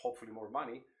hopefully more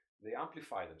money? They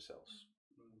amplify themselves.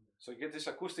 So you get this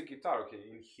acoustic guitar, okay,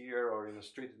 in here or in the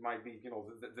street, it might be,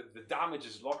 the damage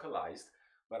is localized,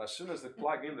 but as soon as they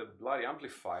plug in the bloody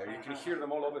amplifier, you can hear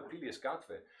them all over Pilies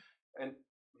Gatve. And,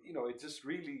 it just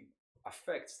really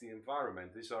affects the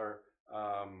environment. These are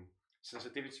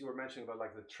sensitivities you were mentioning about,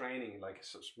 like the training,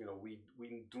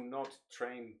 we do not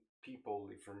train people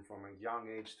from a young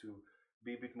age to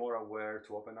be a bit more aware,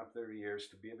 to open up their ears,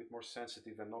 to be a bit more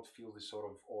sensitive and not feel this sort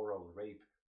of oral rape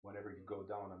whenever you go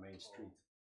down a main street.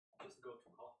 Just go to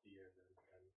coffee and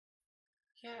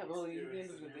yeah, well, at the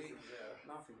end of the day,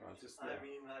 nothing wrong. I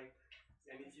mean, like,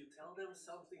 and if you tell them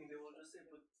something, they will just say,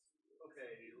 "But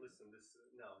okay, listen, this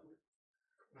is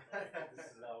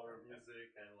our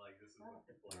music, and like this is what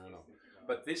people are listening to."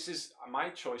 But this is my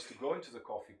choice to go into the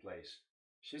coffee place.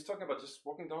 She's talking about just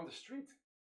walking down the street.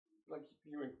 Like,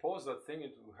 you impose that thing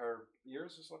into her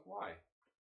ears. It's like, why?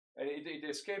 And it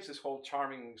escapes this whole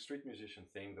charming street musician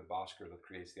thing, the busker that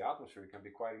creates the atmosphere. It can be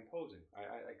quite imposing. I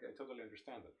totally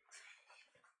understand it.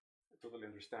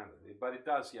 But it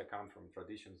does, come from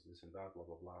traditions, this and that, blah,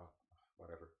 blah, blah,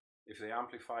 whatever. If they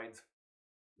amplified,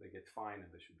 they get fined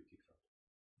and they should be kicked out.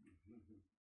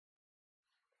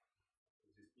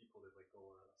 There's these people that like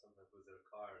go sometimes with their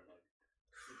car and like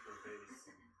super bass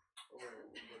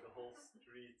with the whole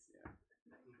street. Yeah.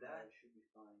 That should be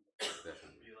fine.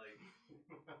 Definitely. Should be like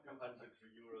 200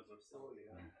 euros or something.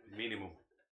 Minimum.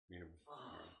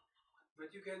 But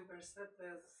you can perceive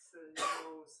as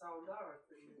sound art.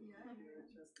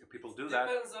 People do that.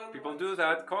 People do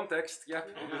that. Context. Yeah,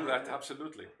 people do that.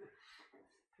 Absolutely.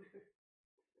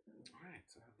 Right.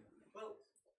 Well,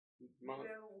 maybe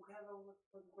I have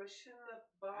a question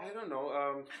about. I don't know.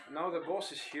 Now the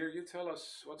boss is here. You tell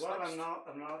us what's next. I'm not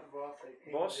the boss.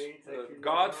 Boss,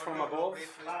 God from above.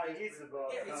 He's the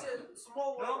boss. Yeah, it's a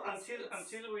small one. No,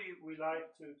 until we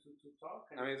like to talk.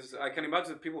 I mean, I can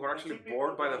imagine that people who are actually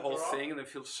bored by the whole thing and they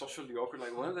feel socially awkward.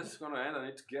 Like, when is this going to end? I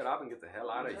need to get up and get the hell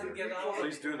out of here.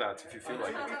 Please do that if you feel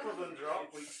like it. If people don't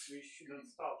drop, we shouldn't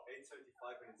stop.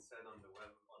 8:35 and it's said on the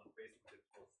web on Facebook it's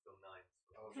till 9.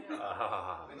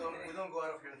 We don't go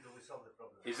out of here until we solve the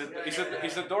problem.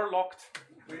 Is the door locked?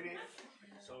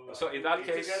 So in that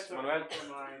case, Manuel,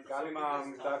 galima,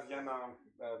 Vienna,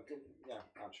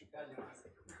 action.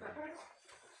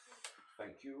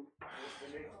 Thank you.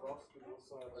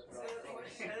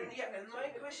 And my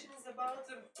question is about,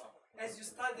 as you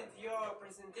started your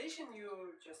presentation,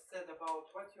 you just said about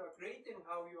what you are creating,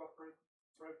 how you are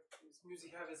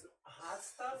music have is hard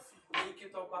stuff, make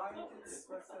it or buy it, it's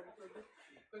what's a little bit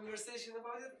conversation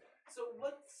about it. So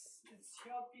what's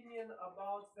your opinion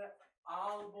about the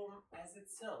album as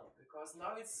itself? Because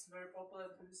now it's very popular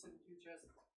to listen to just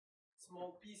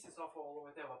small pieces of or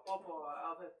whatever, pop or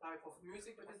other type of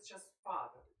music, but it's just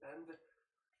part of it. And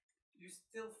you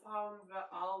still found the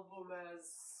album as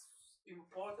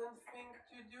important thing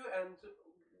to do, and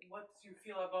what you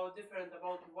feel about different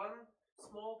about one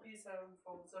small piece and,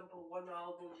 for example, one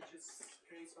album which is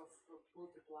case of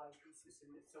multiply pieces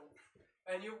in itself.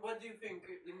 And what do you think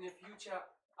in the future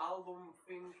album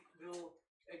thing will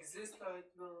exist or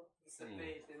it will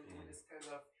dissipate in this kind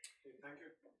of? Thank you.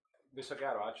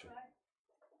 Sakellariou, actually.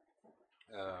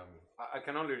 I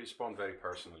can only respond very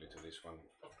personally to this one.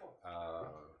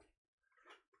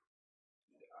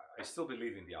 I still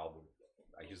believe in the album.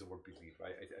 I use the word believe.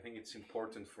 I think it's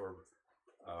important for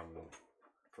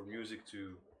music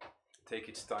to take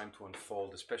its time to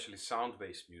unfold, especially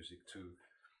sound-based music, to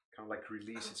kind of like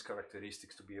release its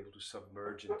characteristics, to be able to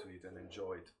submerge into it and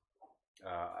enjoy it.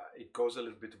 It goes a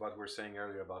little bit about what we were saying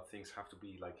earlier about things have to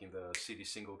be like in the CD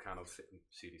single kind of thing.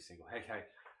 CD single. Hey,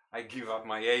 I give up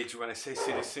my age when I say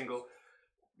CD single.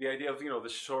 The idea of, you know, the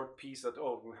short piece that,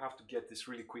 oh, we have to get this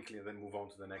really quickly and then move on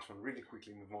to the next one, really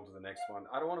quickly move on to the next one.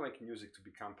 I don't want to make music to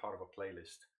become part of a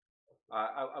playlist.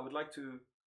 I would like to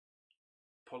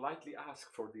politely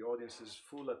ask for the audience's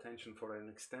full attention for an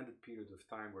extended period of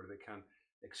time where they can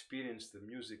experience the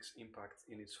music's impact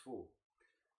in its full.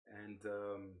 And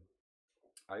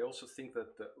I also think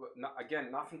that,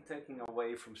 again, nothing taking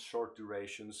away from short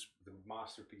durations, the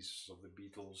masterpieces of the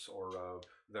Beatles or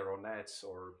the Ronettes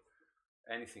or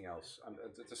anything else.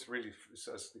 It just really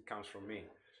says it comes from me.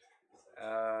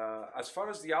 As far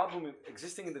as the album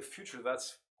existing in the future,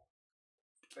 that's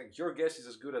like your guess is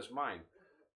as good as mine.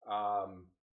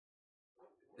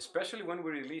 Especially when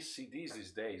we release CDs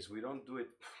these days, we don't do it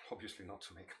obviously not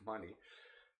to make money,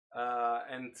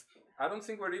 and I don't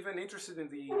think we're even interested in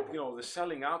the the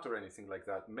selling out or anything like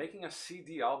that. Making a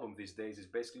CD album these days is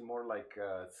basically more like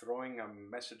throwing a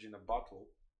message in a bottle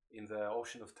in the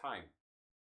ocean of time.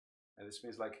 And this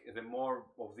means like the more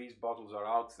of these bottles are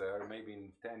out there, maybe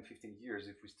in 10, 15 years,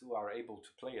 if we still are able to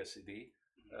play a CD,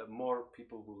 more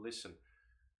people will listen.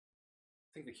 I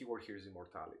think the key word here is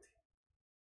immortality.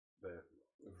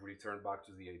 We've returned back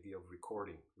to the idea of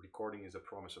recording. Recording is a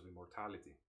promise of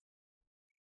immortality.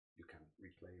 You can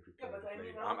replay. Yeah, but I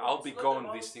mean, I'll be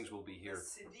gone. These things will be here.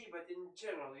 CD, but in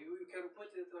general, you can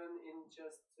put it on in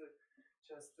just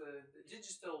the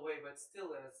digital way, but still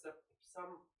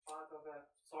some part of a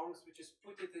songs which is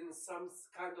put it in some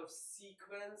kind of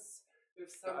sequence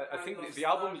with some. I think the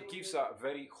album gives a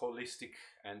very holistic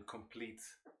and complete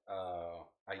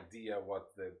idea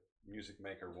what the music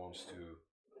maker wants to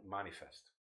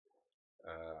manifest.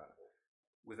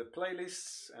 With the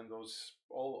playlists and those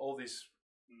all these,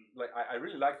 like I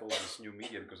really like all this new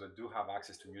media because I do have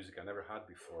access to music I never had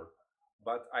before,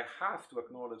 but I have to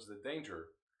acknowledge the danger.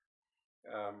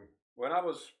 When I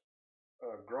was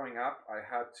growing up, I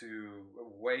had to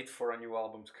wait for a new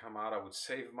album to come out. I would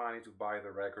save money to buy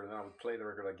the record, and I would play the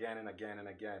record again and again and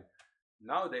again.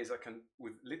 Nowadays, I can,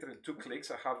 with literally 2 clicks,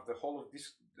 I have the whole of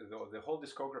this, the whole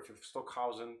discography of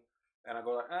Stockhausen, and I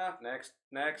go like, next.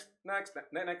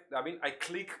 I mean, I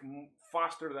click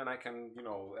faster than I can,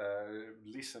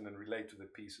 listen and relate to the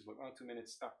piece. It's like, 2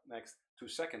 minutes, stop, next, 2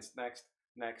 seconds,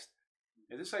 next.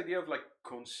 And this idea of like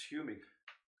consuming,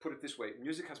 put it this way,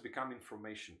 music has become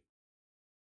information.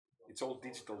 It's all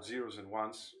digital, zeros and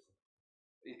ones.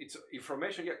 It's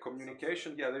information, yeah,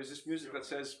 communication, yeah, there's this music that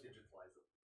says,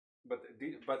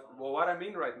 but what I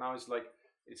mean right now is like,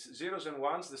 it's zeros and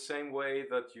ones the same way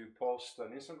that you post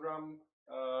an Instagram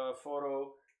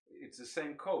photo, it's the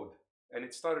same code. And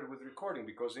it started with recording,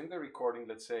 because in the recording,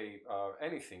 let's say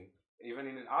anything, even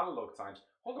in analog times,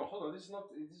 hold on, this is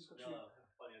actually,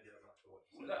 funny idea, I'm not sure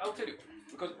what. I'll tell you,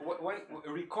 because when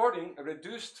recording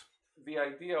reduced the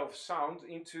idea of sound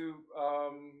into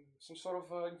some sort of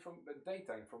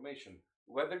data information.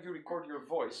 Whether you record your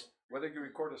voice, whether you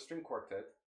record a string quartet,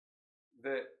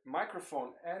 the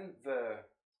microphone and the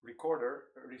recorder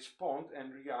respond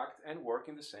and react and work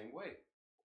in the same way.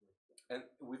 And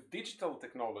with digital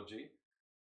technology,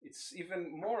 it's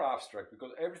even more abstract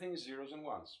because everything is zeros and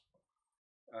ones.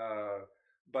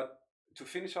 But to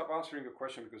finish up answering your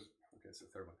question, because okay, it's the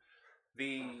third one.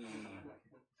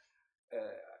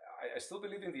 I still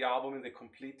believe in the album, in the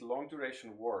complete long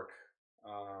duration work,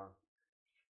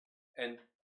 and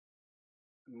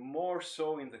more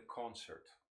so in the concert.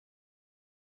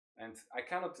 And I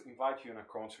cannot invite you in a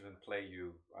concert and play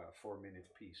you a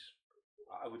 4-minute piece.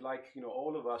 I would like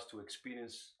all of us to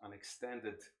experience an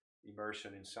extended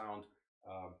immersion in sound,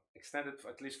 extended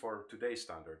at least for today's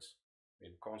standards.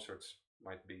 In concerts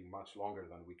might be much longer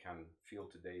than we can feel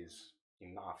today is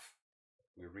enough.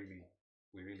 We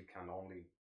really can only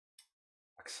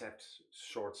accept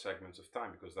short segments of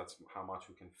time because that's how much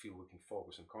we can feel, we can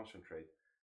focus and concentrate.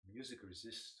 Music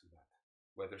resists to that.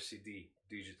 Whether CD,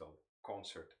 digital,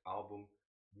 concert, album,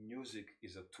 music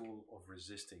is a tool of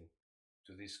resisting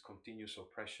to this continuous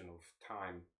oppression of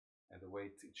time and the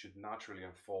way it should naturally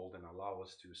unfold and allow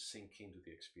us to sink into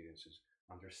the experiences,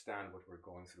 understand what we're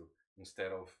going through,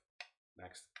 instead of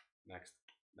next, next,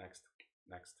 next,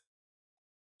 next.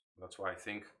 That's why I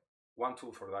think one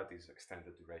tool for that is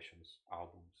extended durations,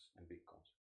 albums, and big concerts.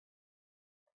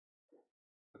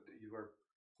 But you were...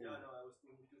 Yeah, no, I was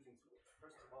thinking two things.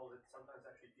 First of all, that sometimes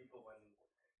actually people, when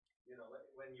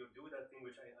you do that thing,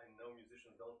 which I know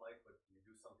musicians don't like, but you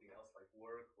do something else like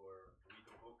work or read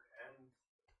a book, and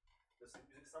this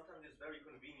music, sometimes it's very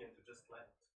convenient to just let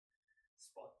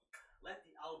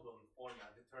the album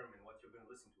format determine what you're going to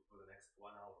listen to for the next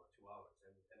 1 hour, 2 hours,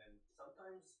 and then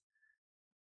sometimes,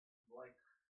 like,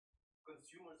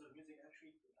 consumers of music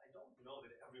actually, I don't know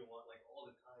that everyone, like, all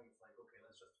the time it's like, okay,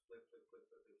 let's just flip.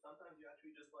 Sometimes you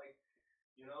actually just like,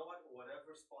 you know what,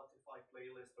 whatever Spotify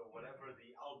playlist or whatever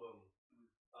the album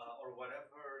or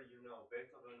whatever,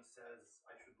 Beethoven says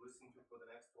I should listen to for the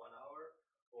next 1 hour,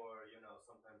 or,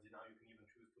 sometimes now you can even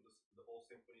choose to listen to the whole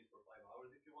symphonies for 5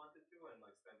 hours if you wanted to, and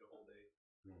like spend your whole day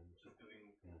just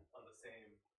doing on the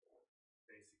same,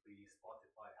 basically,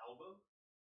 Spotify album.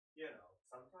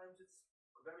 Sometimes it's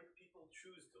very, people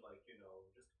choose to, like,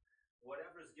 just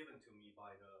whatever's given to me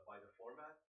by the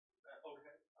format.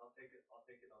 Okay, I'll take it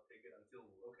until,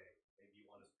 okay, maybe you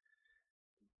want to,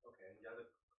 okay, and the other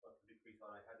big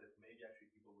thought I had that maybe actually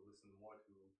people would listen more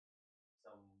to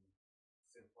some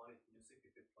symphonic music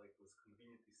if it like was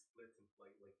conveniently split into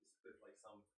like you split like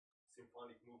some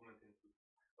symphonic movement into,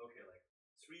 okay, like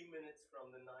 3 minutes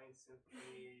from the 9th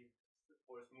symphony, the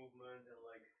 4th movement, and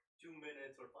like 2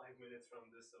 minutes or 5 minutes from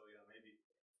this. So yeah, maybe,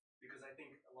 because I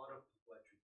think a lot of people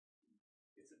actually,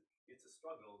 it's a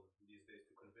struggle these days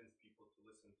to convince people to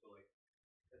listen to like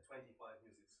a 25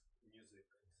 music,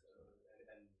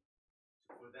 and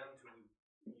for them to to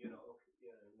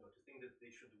think that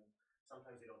they should.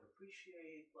 Sometimes they don't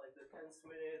appreciate like the 10th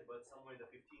minute, but somewhere in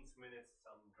the 15th minute,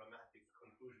 some dramatic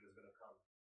conclusion is going to come,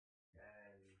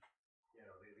 and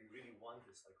they really want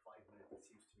this like 5 minutes. It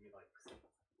seems to me like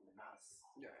mass.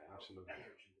 Yeah, absolutely.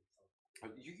 Energy.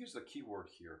 But you use the key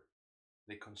word here.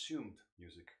 They consumed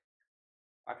music.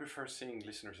 I prefer seeing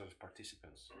listeners as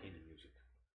participants in music.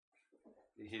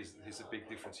 Here's a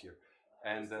big difference here,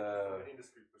 and from an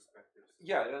industry perspective.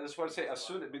 yeah, that's what I say.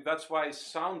 That's why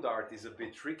sound art is a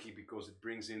bit tricky, because it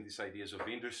brings in these ideas of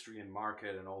industry and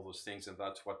market and all those things, and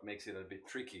that's what makes it a bit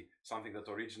tricky. Something that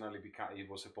originally it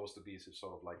was supposed to be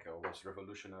sort of like a almost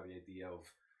revolutionary idea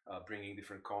of bringing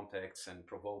different contexts and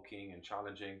provoking and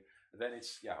challenging. Then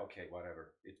it's okay,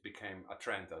 whatever. It became a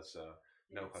trend, as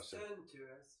It's turned to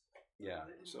us. Yeah.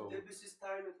 In Debussy's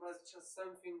time, it was just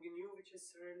something new, which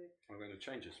is really I'm going to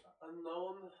change it.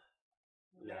 Unknown.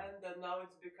 Yeah. And now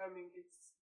it's becoming,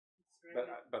 it's really...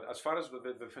 But as far as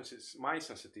my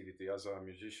sensitivity as a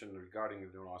musician regarding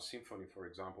a symphony, for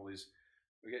example, is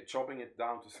chopping it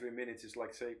down to 3 minutes is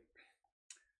like, say,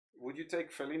 would you take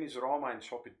Fellini's Roma and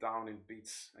chop it down in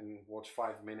beats and watch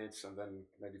 5 minutes and then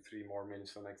maybe 3 more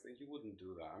minutes the next day? You wouldn't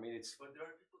do that. I mean, it's... But there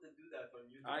are people that do that on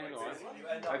YouTube. I know.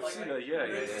 I've seen that, yeah.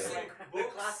 Like the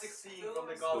classic scene from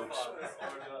The Godfather,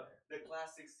 or the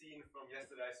classic scene from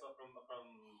yesterday I saw from the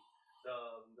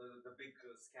big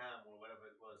scam or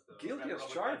whatever it was. Guilty as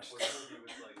charged.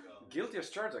 Guilty as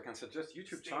charged. I can suggest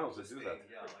YouTube channels that do that.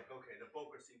 Yeah, like, okay, the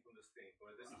poker scene from The Sting,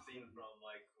 or this scene from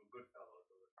like Goodfellas.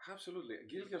 Absolutely,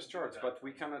 guilty as charged. But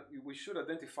we should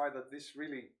identify that this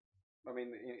really, I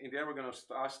mean, in the end we're going to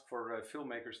ask for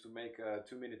filmmakers to make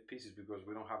 2-minute pieces because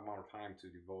we don't have more time to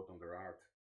devote on their art.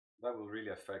 That will really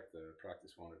affect the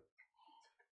practice, won't it?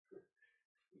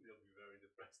 They'll be very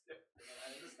depressed. Yeah.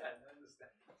 I understand.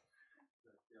 But,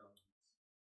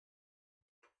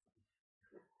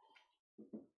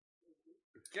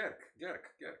 Gerk.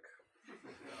 Gerkite.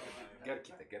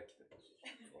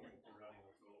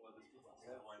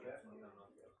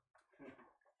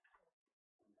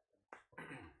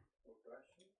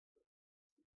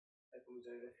 I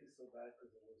apologize, I feel so bad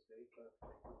because I was late, but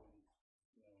I couldn't,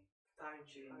 time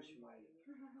change my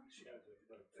schedule,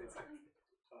 but time.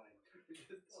 Are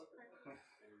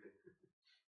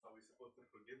we supposed to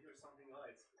forgive you or something?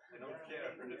 I don't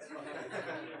care. It's fine.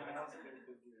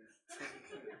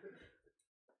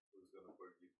 Who's gonna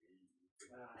forgive me?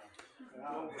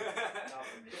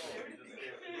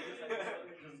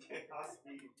 Ask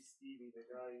Stevie, the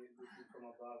guy looking from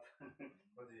above.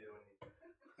 What do you need?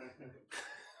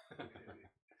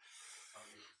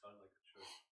 Sound like a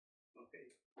church.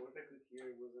 Okay, what I could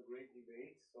hear was a great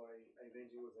debate, so I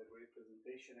think it was a great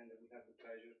presentation, and we had the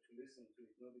pleasure to listen to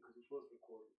it, because it was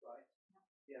recorded, right?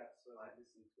 Yeah, so I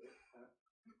listened to it.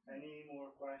 Any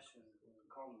more questions or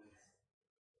comments?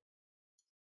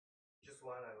 Just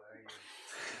one. I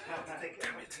have to take it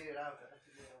out.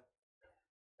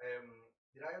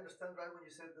 Did I understand right when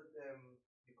you said that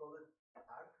you call it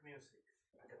art music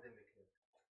academically?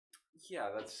 Yeah,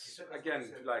 that's again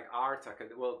like art.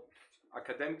 Well,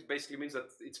 academic basically means that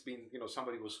it's been, you know,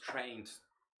 somebody was trained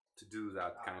to do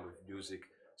that kind of music.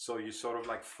 So you sort of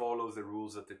like follow the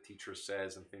rules that the teacher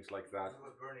says and things like that. It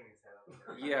was burning his head.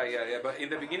 Yeah. But in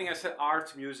the beginning, I said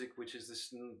art music, which is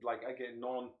this like again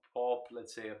non-pop,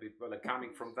 let's say, a bit like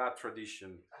coming from that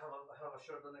tradition. I have a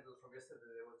short anecdote from yesterday.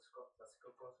 There was a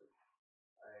classical concert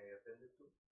I attended to.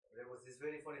 There was this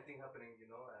very funny thing happening. You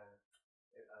know,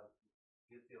 I'm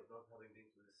guilty of not having been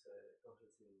to this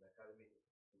concerts in the academy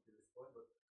until this point, but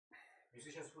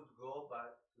musicians would go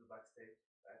back to the backstage,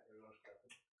 right? Everyone's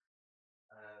clapping.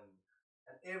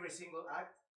 And every single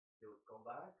act, they would come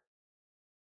back.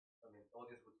 I mean,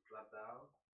 audience would clap down.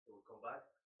 They would come back.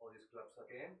 Audience claps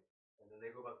again, and then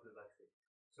they go back to the backstage.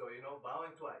 So, you know,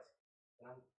 bowing twice. And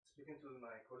I'm speaking to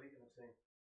my colleague, and I'm saying,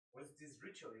 "What is this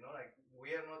ritual? You know, like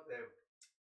we are not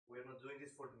doing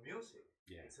this for the music.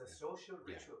 Yeah, it's a social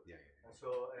ritual." Yeah. And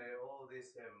so all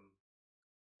this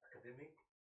academic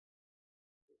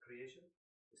creation,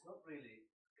 it's not really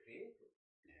creative.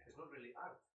 Yeah. It's not really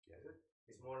art. Yeah.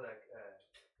 It's more like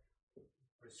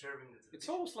preserving the tradition. It's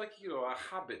almost like, you know, a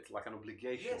habit, like an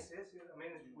obligation. Yes. I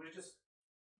mean, we're just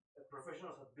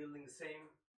professionals at building the same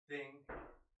thing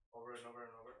over and over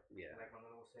and over. Yeah. Like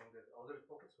Manuel was saying, there's other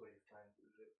pockets where you find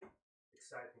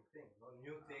exciting things, no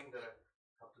new things that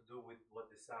have to do with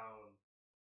what the sound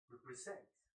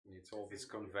represents. It's all these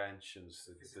conventions,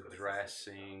 the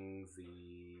dressing,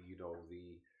 the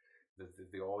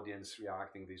audience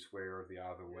reacting this way or the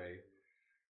other way.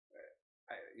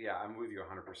 Yeah, I'm with you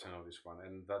 100% on this one,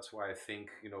 and that's why I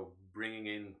think, you know, bringing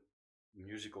in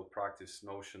musical practice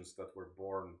notions that were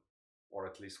born, or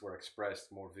at least were expressed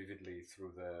more vividly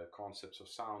through the concepts of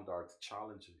sound art,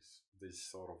 challenges these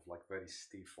sort of like very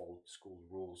stiff old school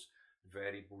rules,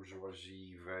 very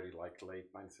bourgeoisie, very like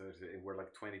late 1930s. We're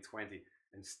like 2020,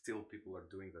 and still people are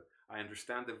doing that. I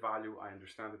understand the value, I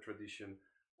understand the tradition,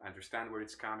 I understand where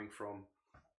it's coming from,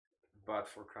 but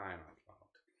for crying out loud.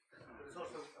 But it's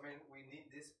also, I mean, we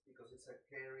need this because it's a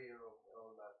carrier of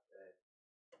all that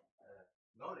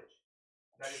knowledge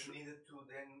that is needed to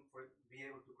then be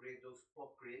able to create those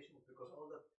pop creations, because all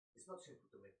that, it's not simple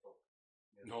to make pop.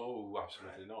 You know? No,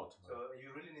 absolutely not. So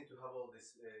you really need to have all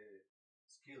this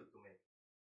skill to make,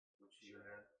 which you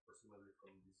learn presumably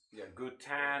from this. Yeah, good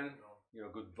tan, you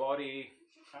know, good body.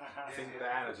 Think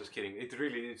that. I'm just kidding. It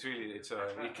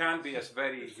can be a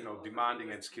very, you know,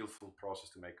 demanding and skillful process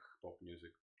to make pop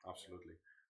music. Absolutely.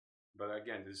 But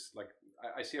again, this like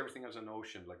I see everything as an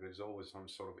ocean. Like there's always some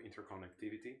sort of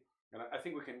interconnectivity, and I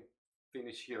think we can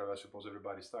finish here. I suppose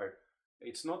everybody's tired.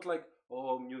 It's not like,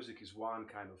 oh, music is one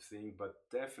kind of thing, but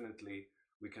definitely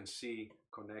we can see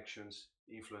connections,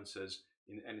 influences,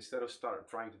 and instead of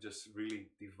trying to just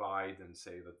really divide and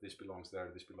say that this belongs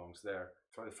there,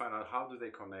 try to find out how do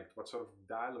they connect, what sort of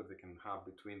dialogue they can have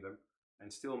between them,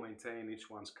 and still maintain each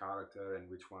one's character and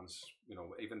which one's, you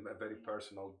know, even a very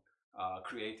personal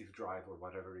creative drive or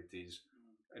whatever it is.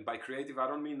 And by creative, I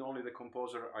don't mean only the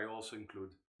composer, I also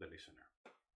include the listener.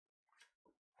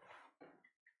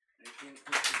 Thank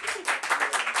you.